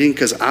this meeting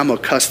because I'm going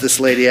to cuss this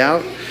lady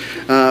out,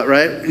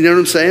 right? You know what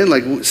I'm saying?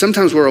 Like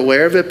sometimes we're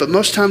aware of it, but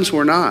most times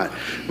we're not.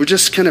 We're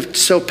just kind of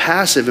so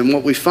passive, and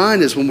what we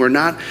find is when we're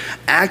not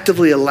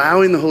actively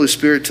allowing the Holy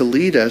Spirit to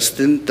lead us,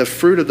 then the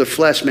fruit of the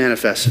flesh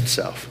manifests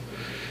itself.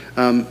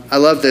 I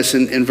love this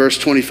in verse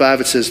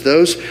 25. It says,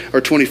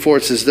 24,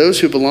 it says, those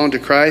who belong to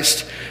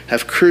Christ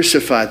have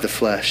crucified the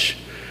flesh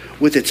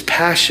with its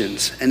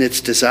passions and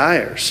its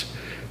desires.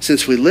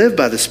 Since we live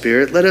by the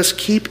Spirit, let us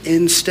keep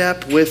in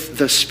step with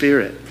the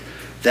Spirit.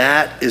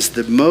 That is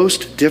the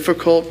most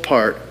difficult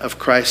part of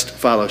Christ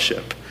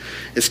fellowship,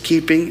 is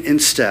keeping in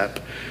step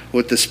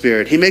with the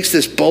Spirit. He makes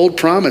this bold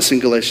promise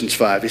in Galatians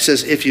 5. He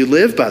says, if you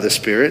live by the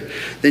Spirit,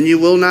 then you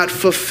will not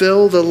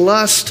fulfill the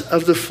lust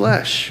of the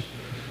flesh.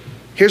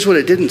 Here's what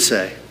it didn't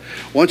say.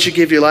 Once you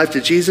give your life to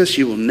Jesus,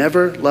 you will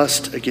never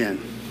lust again.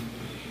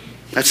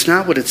 That's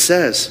not what it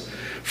says.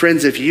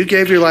 Friends, if you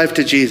gave your life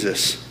to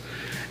Jesus,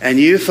 and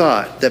you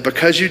thought that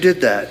because you did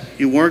that,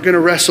 you weren't going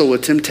to wrestle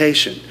with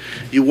temptation,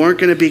 you weren't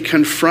going to be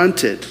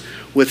confronted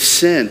with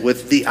sin,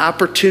 with the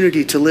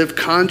opportunity to live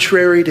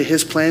contrary to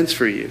his plans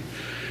for you,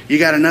 you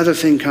got another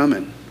thing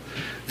coming.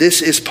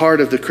 This is part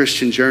of the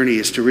Christian journey,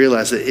 is to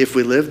realize that if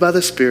we live by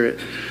the Spirit,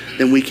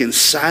 then we can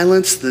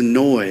silence the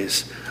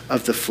noise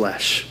of the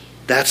flesh.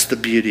 That's the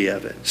beauty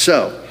of it.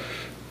 So,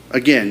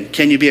 again,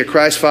 can you be a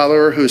Christ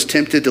follower who is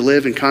tempted to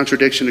live in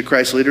contradiction to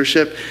Christ's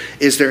leadership?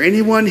 Is there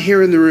anyone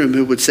here in the room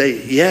who would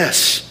say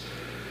yes,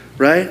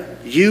 right?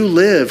 You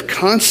live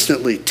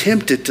constantly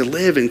tempted to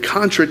live in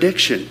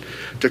contradiction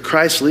to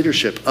Christ's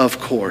leadership? Of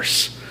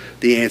course.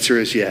 The answer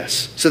is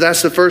yes. So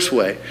that's the first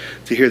way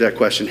to hear that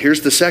question.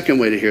 Here's the second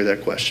way to hear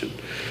that question.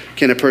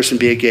 Can a person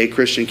be a gay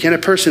Christian? Can a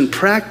person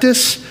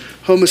practice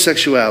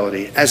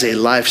homosexuality as a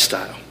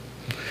lifestyle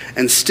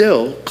and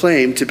still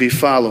claim to be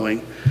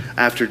following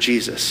after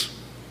Jesus?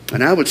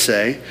 And I would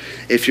say,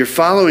 if you're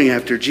following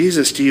after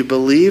Jesus, do you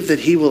believe that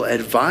he will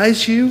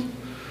advise you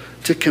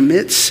to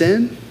commit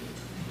sin?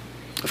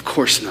 Of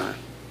course not.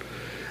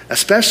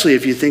 Especially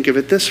if you think of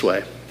it this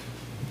way.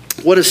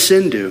 What does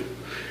sin do?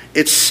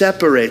 It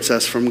separates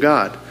us from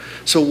God.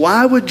 So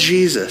why would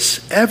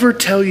Jesus ever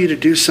tell you to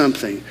do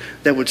something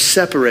that would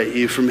separate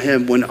you from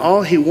him when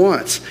all he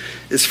wants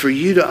is for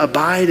you to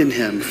abide in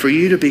him, for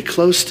you to be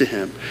close to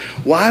him?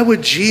 Why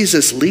would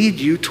Jesus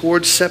lead you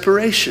towards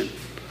separation?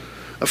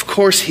 Of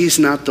course, he's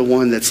not the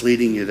one that's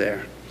leading you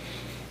there.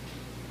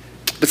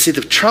 But see,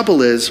 the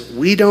trouble is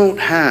we don't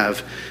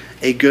have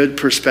a good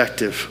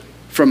perspective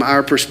from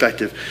our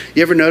perspective.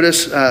 You ever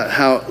notice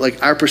how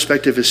our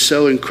perspective is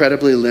so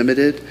incredibly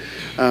limited?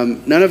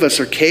 None of us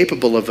are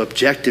capable of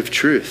objective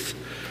truth.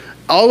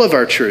 All of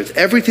our truth,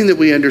 everything that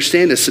we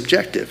understand is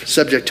subjective,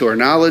 subject to our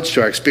knowledge,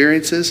 to our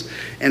experiences,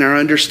 and our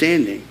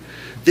understanding.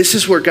 This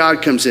is where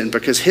God comes in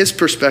because his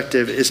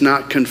perspective is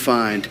not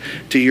confined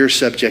to your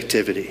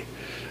subjectivity.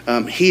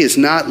 He is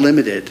not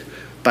limited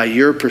by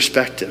your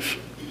perspective.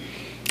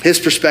 His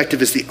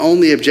perspective is the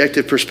only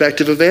objective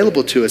perspective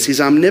available to us.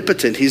 He's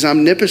omnipotent. He's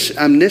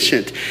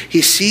omniscient.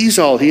 He sees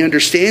all. He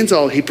understands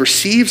all. He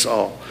perceives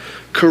all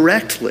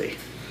correctly.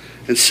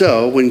 And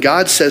so when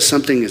God says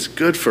something is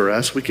good for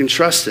us, we can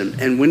trust him.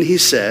 And when he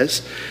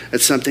says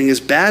that something is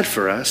bad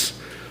for us,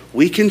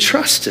 we can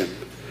trust him.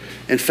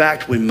 In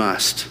fact, we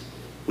must.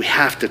 We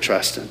have to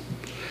trust him.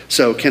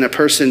 So can a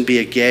person be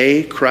a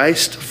gay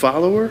Christ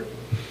follower?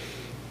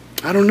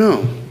 I don't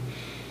know.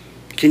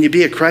 Can you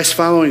be a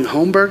Christ-following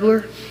home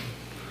burglar?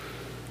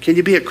 Can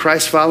you be a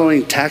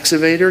Christ-following tax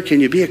evader? Can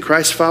you be a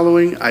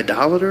Christ-following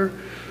idolater?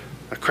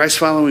 A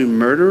Christ-following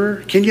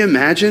murderer? Can you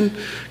imagine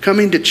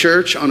coming to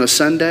church on a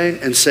Sunday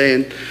and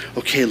saying,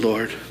 okay,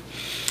 Lord,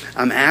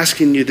 I'm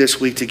asking you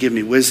this week to give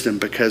me wisdom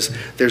because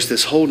there's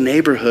this whole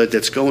neighborhood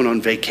that's going on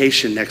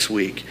vacation next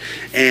week.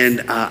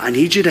 And I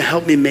need you to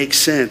help me make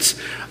sense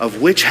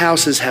of which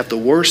houses have the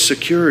worst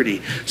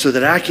security so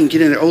that I can get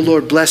in there. Oh,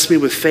 Lord, bless me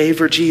with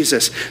favor,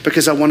 Jesus,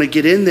 because I want to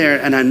get in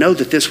there. And I know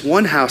that this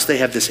one house, they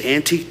have this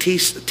antique tea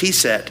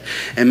set.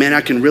 And man,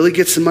 I can really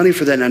get some money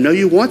for that. And I know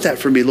you want that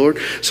for me, Lord.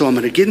 So I'm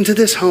going to get into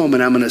this home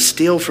and I'm going to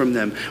steal from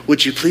them.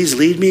 Would you please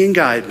lead me and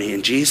guide me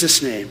in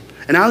Jesus' name?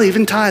 And I'll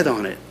even tithe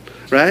on it.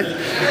 Right?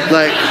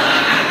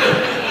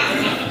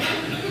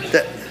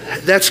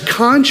 That's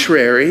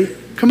contrary.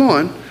 Come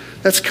on.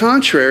 That's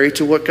contrary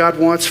to what God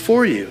wants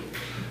for you.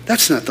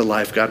 That's not the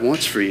life God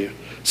wants for you.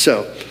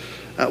 So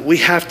we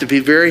have to be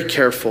very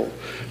careful.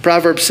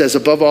 Proverbs says,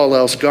 above all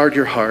else, guard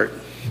your heart.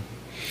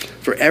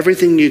 For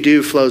everything you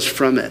do flows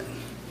from it.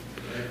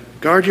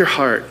 Guard your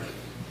heart.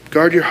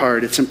 Guard your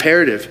heart. It's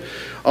imperative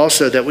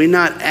also that we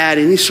not add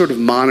any sort of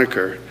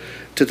moniker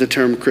to the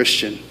term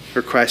Christian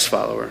or Christ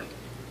follower.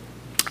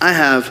 I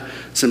have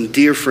some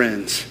dear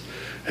friends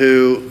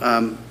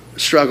who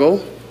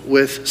struggle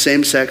with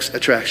same-sex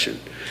attraction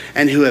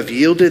and who have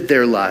yielded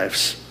their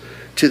lives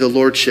to the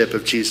lordship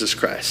of Jesus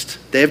Christ.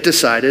 They have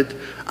decided,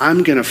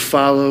 I'm going to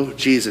follow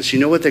Jesus. You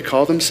know what they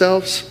call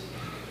themselves?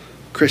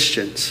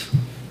 Christians.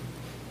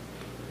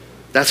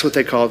 That's what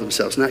they call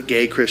themselves. Not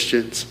gay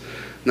Christians,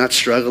 not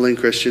struggling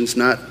Christians,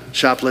 not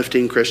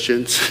shoplifting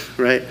Christians,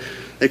 right?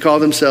 They call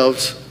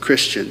themselves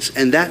Christians,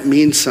 and that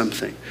means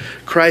something.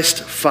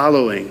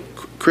 Christ-following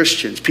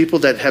Christians, people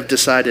that have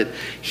decided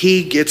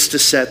he gets to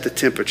set the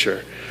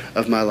temperature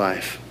of my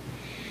life.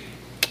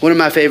 One of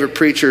my favorite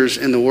preachers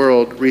in the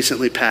world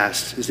recently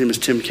passed. His name is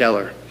Tim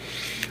Keller.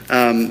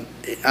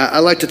 I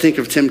like to think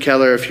of Tim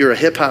Keller, if you're a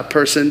hip-hop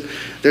person,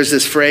 there's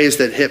this phrase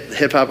that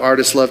hip-hop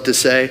artists love to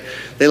say.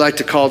 They like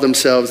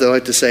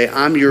to say,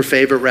 I'm your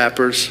favorite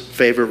rapper's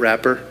favorite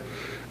rapper.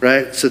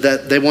 Right? So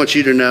that they want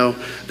you to know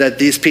that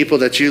these people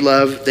that you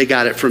love, they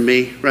got it from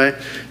me, right?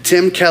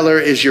 Tim Keller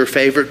is your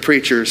favorite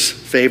preacher's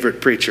favorite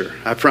preacher.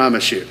 I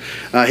promise you.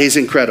 He's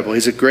incredible.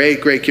 He's a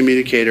great, great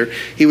communicator.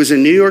 He was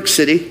in New York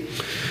City,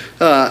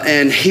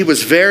 and he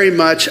was very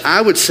much, I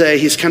would say,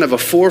 he's kind of a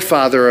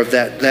forefather of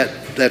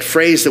that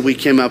phrase that we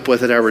came up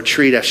with at our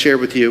retreat. I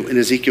shared with you in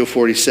Ezekiel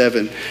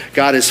 47.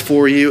 God is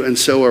for you, and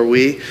so are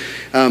we.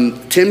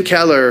 Tim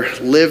Keller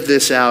lived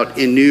this out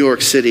in New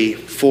York City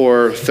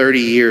for 30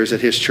 years at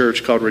his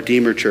church called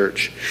Redeemer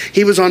Church.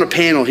 He was on a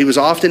panel. He was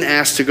often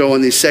asked to go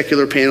on these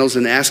secular panels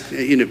and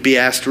be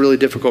asked really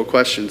difficult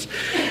questions.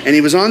 And he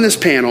was on this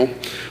panel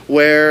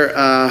where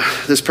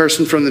this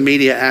person from the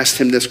media asked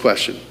him this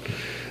question: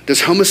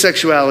 does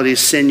homosexuality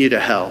send you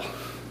to hell?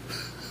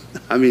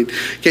 I mean,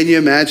 can you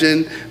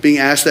imagine being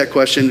asked that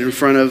question in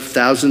front of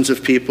thousands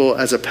of people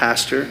as a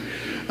pastor?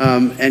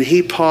 And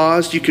he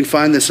paused. You can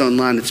find this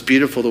online. It's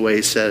beautiful the way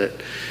he said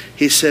it.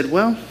 He said,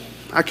 well,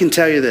 I can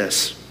tell you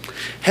this.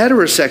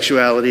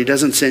 Heterosexuality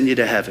doesn't send you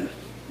to heaven.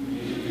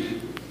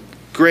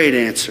 Great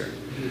answer.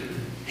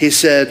 He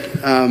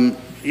said,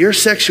 your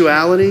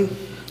sexuality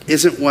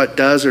isn't what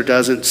does or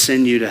doesn't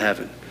send you to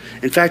heaven.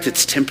 In fact,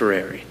 it's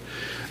temporary.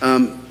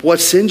 What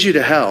sends you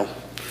to hell,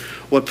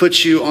 what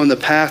puts you on the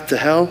path to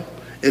hell,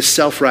 is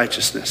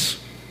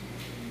self-righteousness.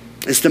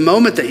 It's the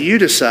moment that you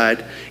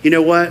decide, you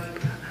know what?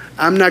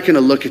 I'm not going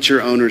to look at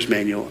your owner's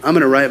manual. I'm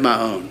going to write my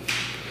own.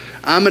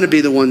 I'm going to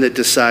be the one that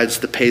decides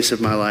the pace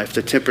of my life,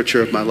 the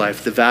temperature of my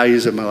life, the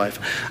values of my life.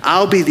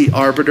 I'll be the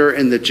arbiter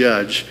and the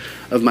judge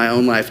of my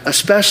own life,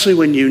 especially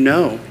when you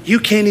know you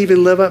can't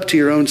even live up to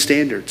your own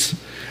standards.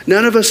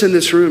 None of us in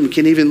this room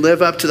can even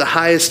live up to the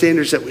highest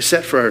standards that we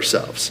set for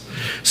ourselves.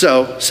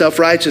 So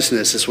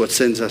self-righteousness is what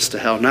sends us to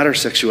hell, not our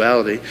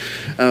sexuality.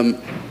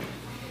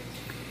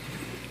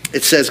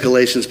 It says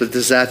Galatians, but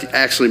this is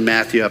actually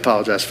Matthew. I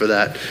apologize for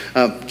that.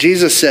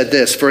 Jesus said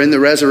this, for in the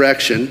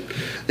resurrection,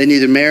 they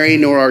neither marry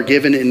nor are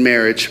given in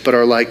marriage, but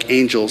are like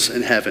angels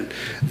in heaven.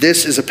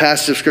 This is a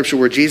passage of scripture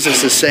where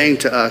Jesus is saying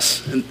to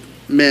us, and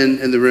men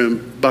in the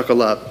room,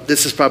 buckle up.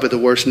 This is probably the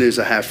worst news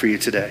I have for you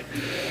today.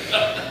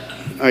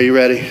 Are you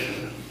ready?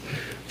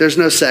 There's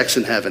no sex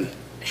in heaven.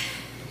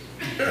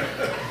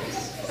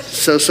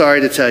 So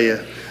sorry to tell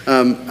you.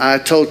 I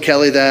told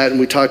Kelly that, and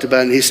we talked about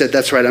it, and he said,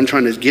 that's right, I'm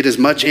trying to get as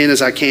much in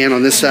as I can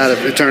on this side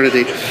of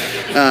eternity.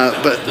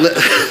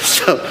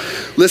 So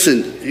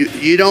listen,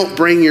 you don't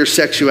bring your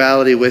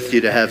sexuality with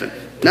you to heaven.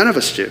 None of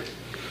us do.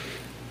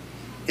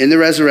 In the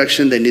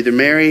resurrection, they neither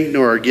marry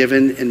nor are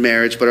given in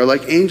marriage, but are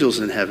like angels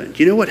in heaven.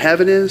 Do you know what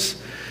heaven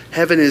is?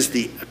 Heaven is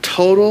the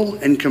total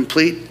and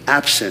complete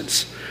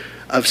absence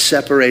of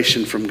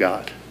separation from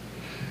God.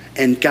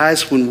 And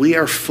guys, when we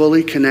are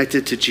fully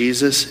connected to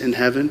Jesus in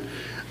heaven,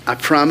 I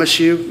promise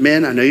you,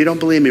 men, I know you don't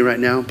believe me right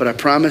now, but I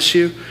promise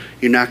you,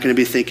 you're not going to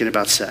be thinking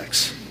about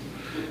sex.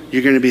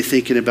 You're going to be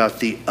thinking about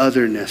the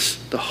otherness,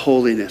 the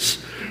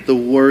holiness, the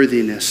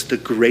worthiness, the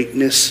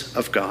greatness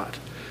of God.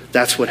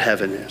 That's what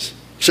heaven is.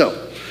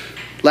 So,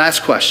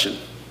 last question.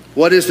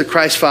 What is the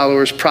Christ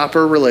followers'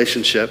 proper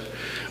relationship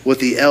with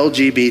the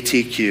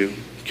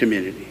LGBTQ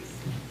community?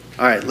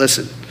 All right,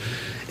 listen.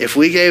 If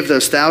we gave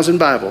those 1,000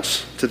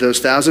 Bibles to those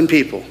 1,000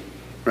 people,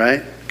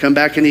 right, come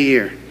back in a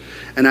year,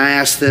 and I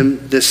asked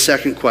them this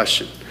second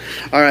question.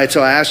 All right,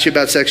 so I asked you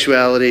about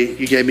sexuality.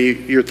 You gave me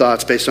your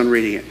thoughts based on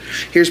reading it.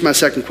 Here's my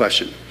second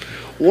question.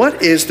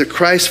 What is the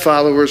Christ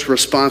followers'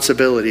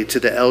 responsibility to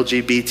the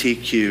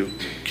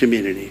LGBTQ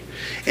community?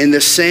 In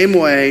the same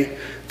way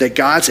that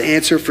God's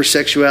answer for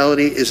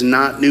sexuality is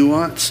not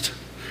nuanced,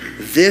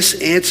 this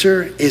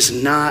answer is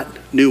not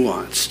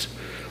nuanced.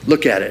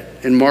 Look at it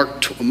in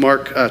Mark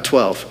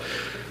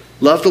 12.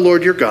 Love the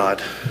Lord your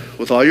God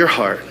with all your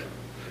heart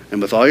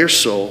and with all your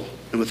soul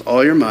and with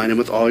all your mind and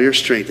with all your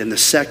strength. And the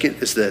second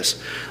is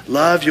this.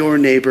 Love your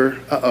neighbor,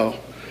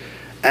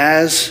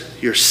 as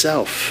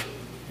yourself.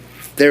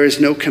 There is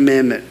no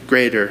commandment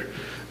greater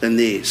than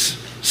these.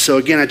 So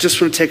again, I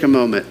just want to take a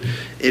moment.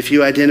 If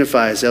you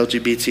identify as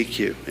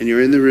LGBTQ and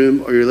you're in the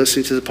room or you're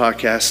listening to the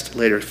podcast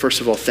later,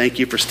 first of all, thank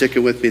you for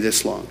sticking with me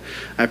this long.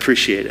 I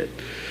appreciate it.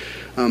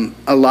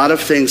 A lot of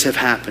things have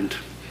happened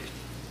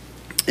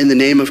in the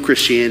name of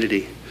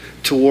Christianity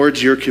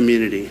towards your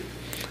community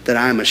that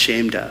I am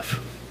ashamed of.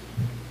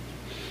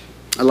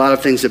 A lot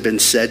of things have been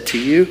said to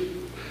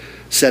you,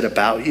 said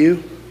about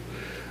you,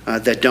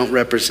 that don't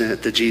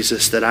represent the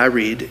Jesus that I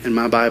read in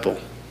my Bible.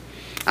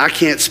 I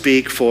can't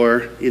speak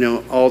for,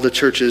 all the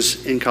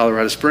churches in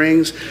Colorado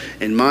Springs,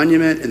 in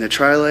Monument, in the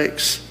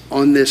Tri-Lakes,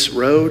 on this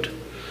road.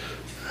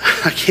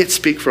 I can't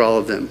speak for all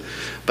of them.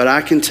 But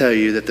I can tell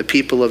you that the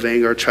people of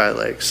Vanguard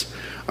Tri-Lakes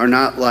are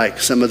not like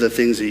some of the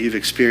things that you've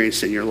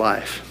experienced in your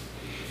life.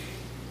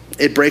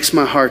 It breaks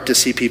my heart to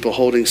see people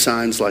holding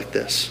signs like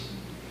this.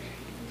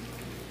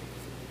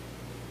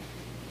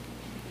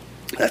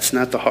 That's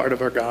not the heart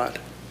of our God.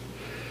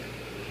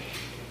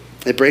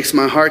 It breaks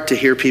my heart to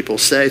hear people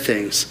say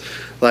things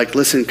like,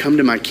 listen, come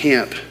to my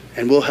camp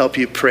and we'll help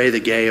you pray the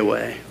gay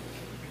away.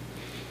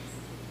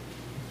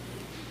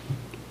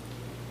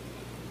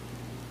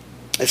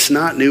 It's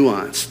not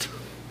nuanced.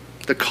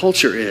 The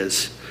culture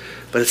is,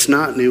 but it's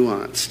not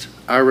nuanced.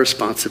 Our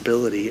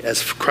responsibility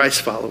as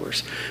Christ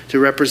followers to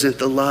represent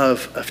the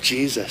love of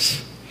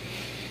Jesus.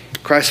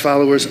 Christ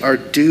followers are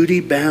duty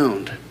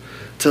bound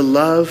to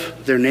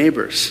love their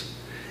neighbors.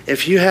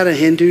 If you had a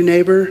Hindu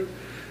neighbor,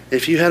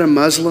 if you had a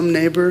Muslim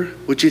neighbor,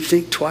 would you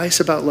think twice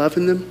about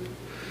loving them?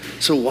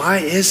 So why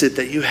is it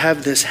that you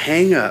have this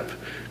hang up,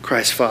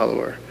 Christ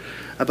follower,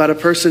 about a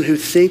person who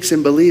thinks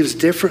and believes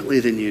differently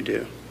than you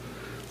do?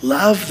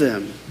 Love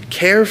them,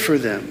 care for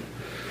them,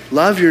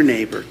 love your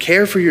neighbor,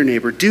 care for your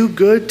neighbor, do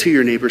good to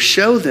your neighbor,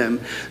 show them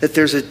that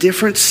there's a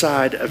different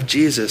side of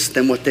Jesus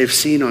than what they've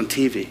seen on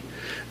TV,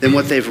 than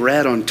what they've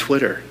read on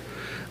Twitter,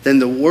 than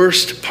the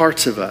worst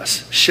parts of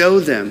us. Show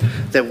them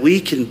that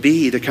we can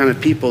be the kind of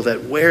people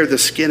that wear the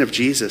skin of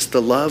Jesus,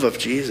 the love of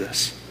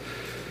Jesus.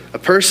 A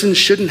person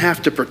shouldn't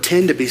have to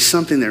pretend to be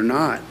something they're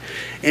not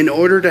in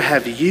order to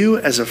have you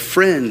as a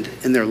friend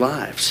in their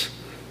lives.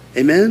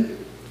 Amen?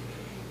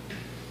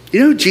 You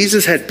know who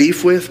Jesus had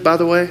beef with, by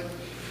the way?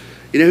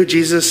 You know who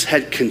Jesus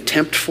had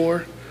contempt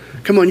for?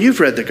 Come on, you've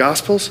read the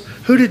Gospels.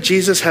 Who did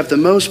Jesus have the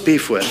most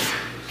beef with?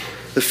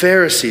 The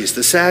Pharisees,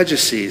 the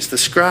Sadducees, the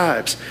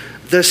scribes,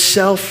 the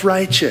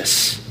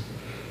self-righteous.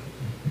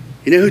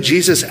 You know who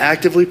Jesus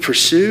actively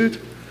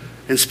pursued?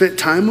 and spent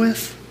time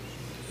with?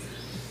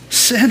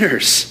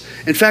 Sinners.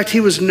 In fact, he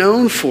was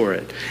known for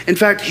it. In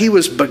fact, he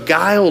was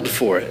beguiled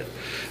for it.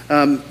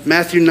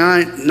 Matthew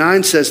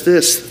 9 says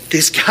this.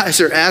 These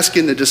guys are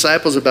asking the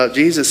disciples about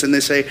Jesus, and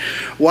they say,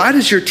 why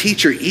does your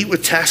teacher eat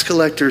with tax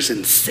collectors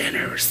and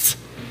sinners?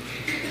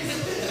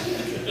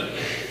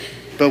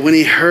 But when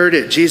he heard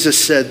it, Jesus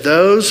said,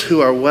 those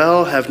who are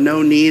well have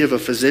no need of a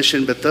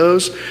physician, but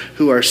those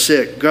who are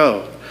sick,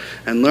 go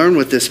and learn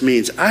what this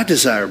means. I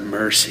desire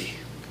mercy,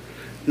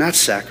 not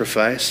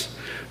sacrifice,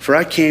 for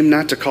I came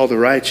not to call the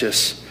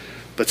righteous,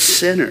 but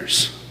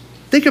sinners.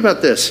 Think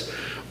about this.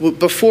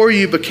 Before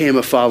you became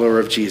a follower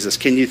of Jesus,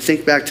 can you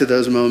think back to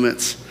those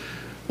moments?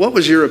 What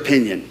was your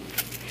opinion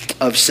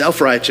of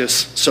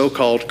self-righteous,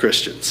 so-called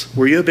Christians?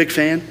 Were you a big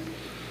fan?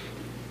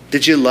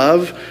 Did you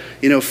love,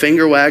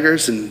 finger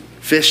waggers and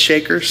fist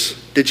shakers?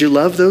 Did you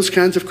love those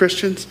kinds of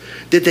Christians?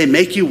 Did they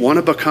make you want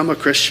to become a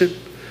Christian?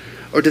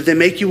 Or did they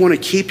make you want to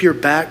keep your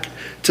back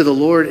to the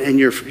Lord and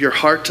your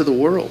heart to the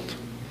world?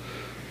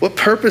 What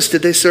purpose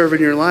did they serve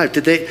in your life?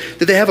 Did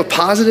they have a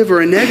positive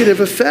or a negative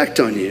effect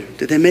on you?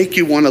 Did they make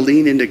you want to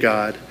lean into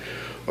God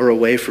or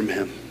away from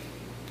him?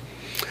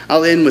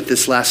 I'll end with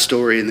this last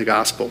story in the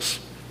Gospels.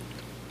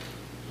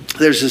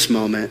 There's this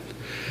moment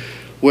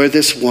where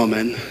this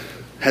woman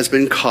has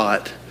been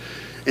caught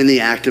in the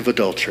act of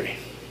adultery.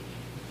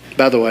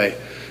 By the way,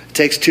 it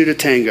takes two to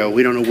tango.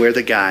 We don't know where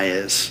the guy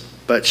is,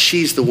 but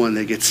she's the one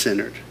that gets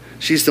centered.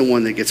 She's the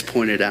one that gets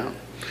pointed out.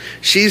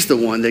 She's the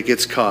one that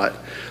gets caught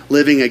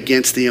living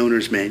against the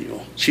owner's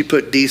manual. She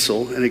put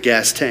diesel in a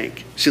gas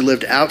tank. She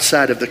lived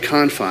outside of the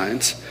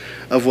confines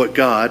of what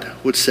God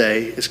would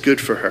say is good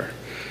for her.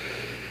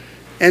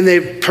 And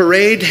they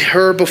parade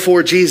her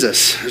before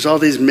Jesus. There's all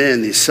these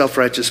men, these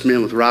self-righteous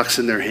men with rocks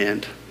in their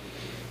hand.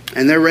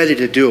 And they're ready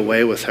to do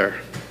away with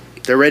her.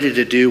 They're ready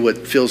to do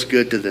what feels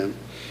good to them.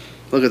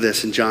 Look at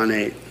this in John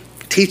 8.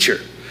 Teacher,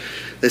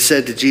 they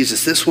said to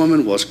Jesus, this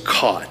woman was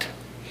caught.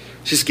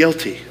 She's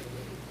guilty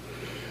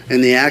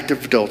in the act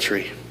of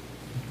adultery.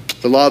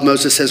 The law of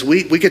Moses says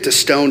we get to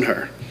stone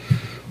her.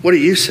 What do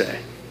you say?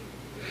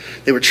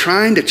 They were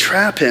trying to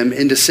trap him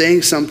into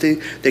saying something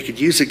they could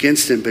use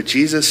against him, but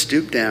Jesus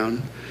stooped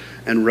down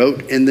and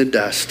wrote in the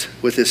dust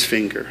with his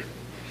finger.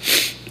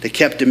 They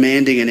kept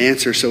demanding an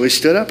answer, so he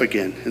stood up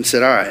again and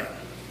said, all right,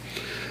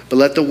 but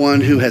let the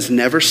one who has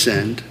never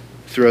sinned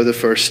throw the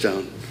first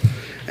stone.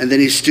 And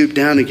then he stooped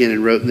down again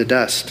and wrote in the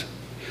dust.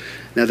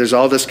 Now, there's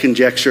all this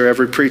conjecture.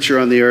 Every preacher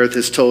on the earth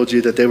has told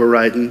you that they were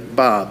writing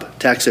Bob,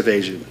 tax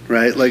evasion,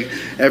 right? Like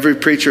every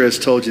preacher has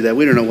told you that.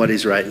 We don't know what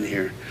he's writing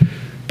here.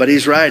 But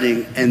he's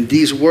writing, and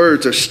these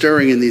words are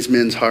stirring in these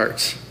men's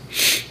hearts.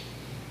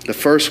 The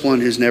first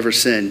one who's never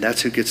sinned,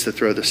 that's who gets to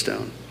throw the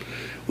stone.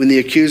 When the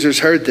accusers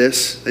heard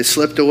this, they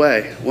slipped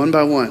away, one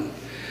by one,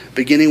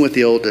 beginning with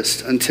the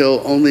oldest,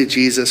 until only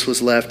Jesus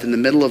was left in the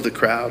middle of the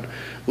crowd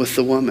with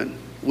the woman.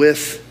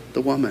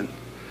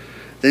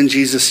 Then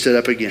Jesus stood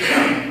up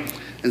again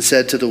and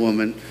said to the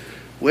woman,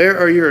 where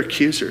are your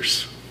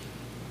accusers?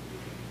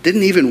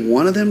 Didn't even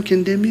one of them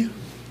condemn you?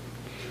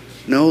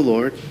 No,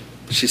 Lord,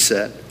 she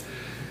said.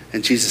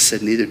 And Jesus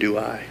said, neither do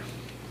I.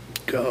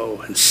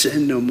 Go and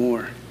sin no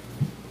more.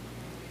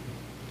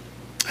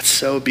 That's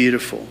so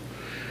beautiful.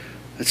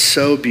 It's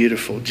so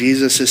beautiful.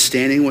 Jesus is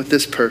standing with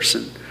this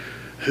person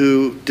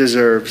who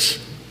deserves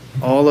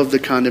all of the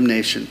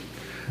condemnation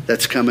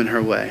that's coming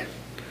her way.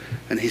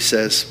 And he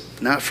says,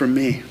 not from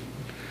me.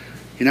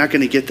 You're not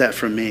going to get that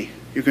from me.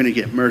 You're going to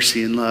get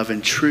mercy and love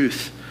and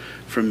truth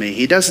from me.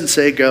 He doesn't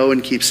say go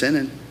and keep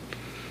sinning.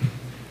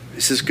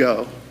 He says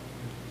go.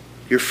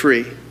 You're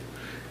free.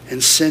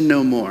 And sin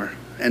no more.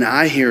 And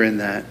I hear in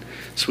that,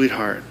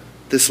 sweetheart,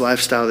 this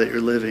lifestyle that you're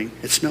living,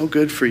 it's no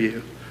good for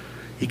you.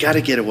 You got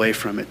to get away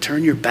from it.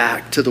 Turn your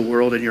back to the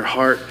world and your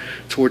heart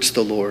towards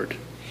the Lord.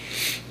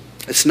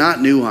 It's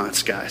not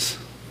nuance, guys.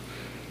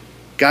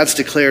 God's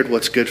declared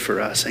what's good for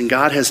us. And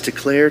God has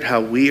declared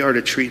how we are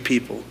to treat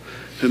people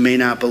who may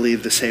not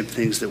believe the same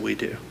things that we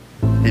do.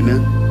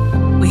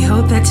 Amen. We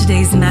hope that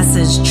today's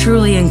message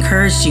truly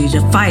encouraged you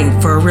to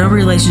fight for a real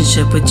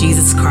relationship with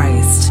Jesus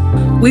Christ.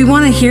 We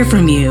want to hear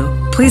from you.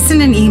 Please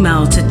send an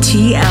email to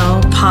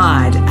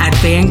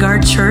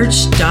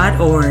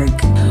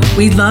tlpod@vanguardchurch.org.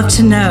 We'd love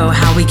to know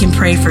how we can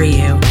pray for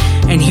you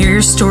and hear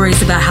your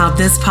stories about how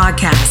this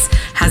podcast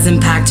has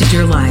impacted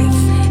your life.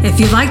 If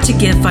you'd like to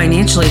give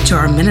financially to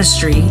our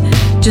ministry,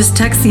 just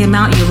text the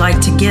amount you'd like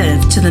to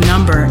give to the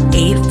number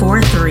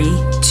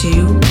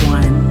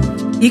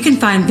 84321. You can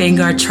find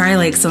Vanguard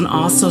Tri-Lakes on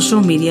all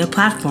social media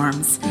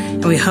platforms,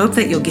 and we hope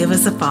that you'll give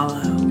us a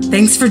follow.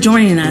 Thanks for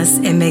joining us,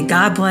 and may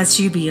God bless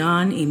you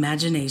beyond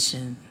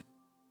imagination.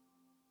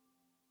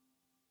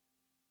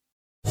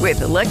 With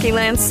the Lucky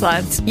Land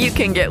Slots, you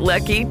can get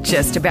lucky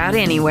just about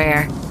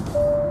anywhere.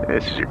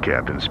 This is your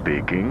captain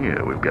speaking.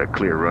 We've got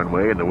clear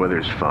runway and the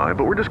weather's fine,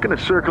 but we're just going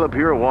to circle up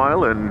here a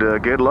while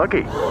and get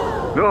lucky.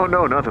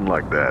 No, nothing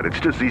like that. It's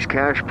just these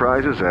cash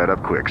prizes add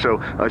up quick. So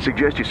I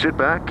suggest you sit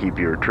back, keep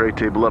your tray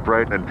table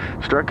upright, and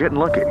start getting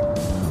lucky.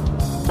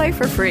 Play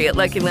for free at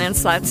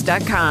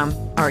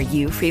LuckyLandSlots.com. Are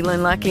you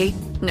feeling lucky?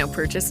 No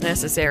purchase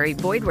necessary.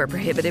 Void where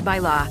prohibited by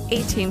law.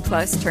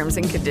 18+ terms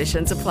and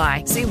conditions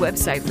apply. See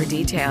website for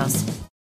details.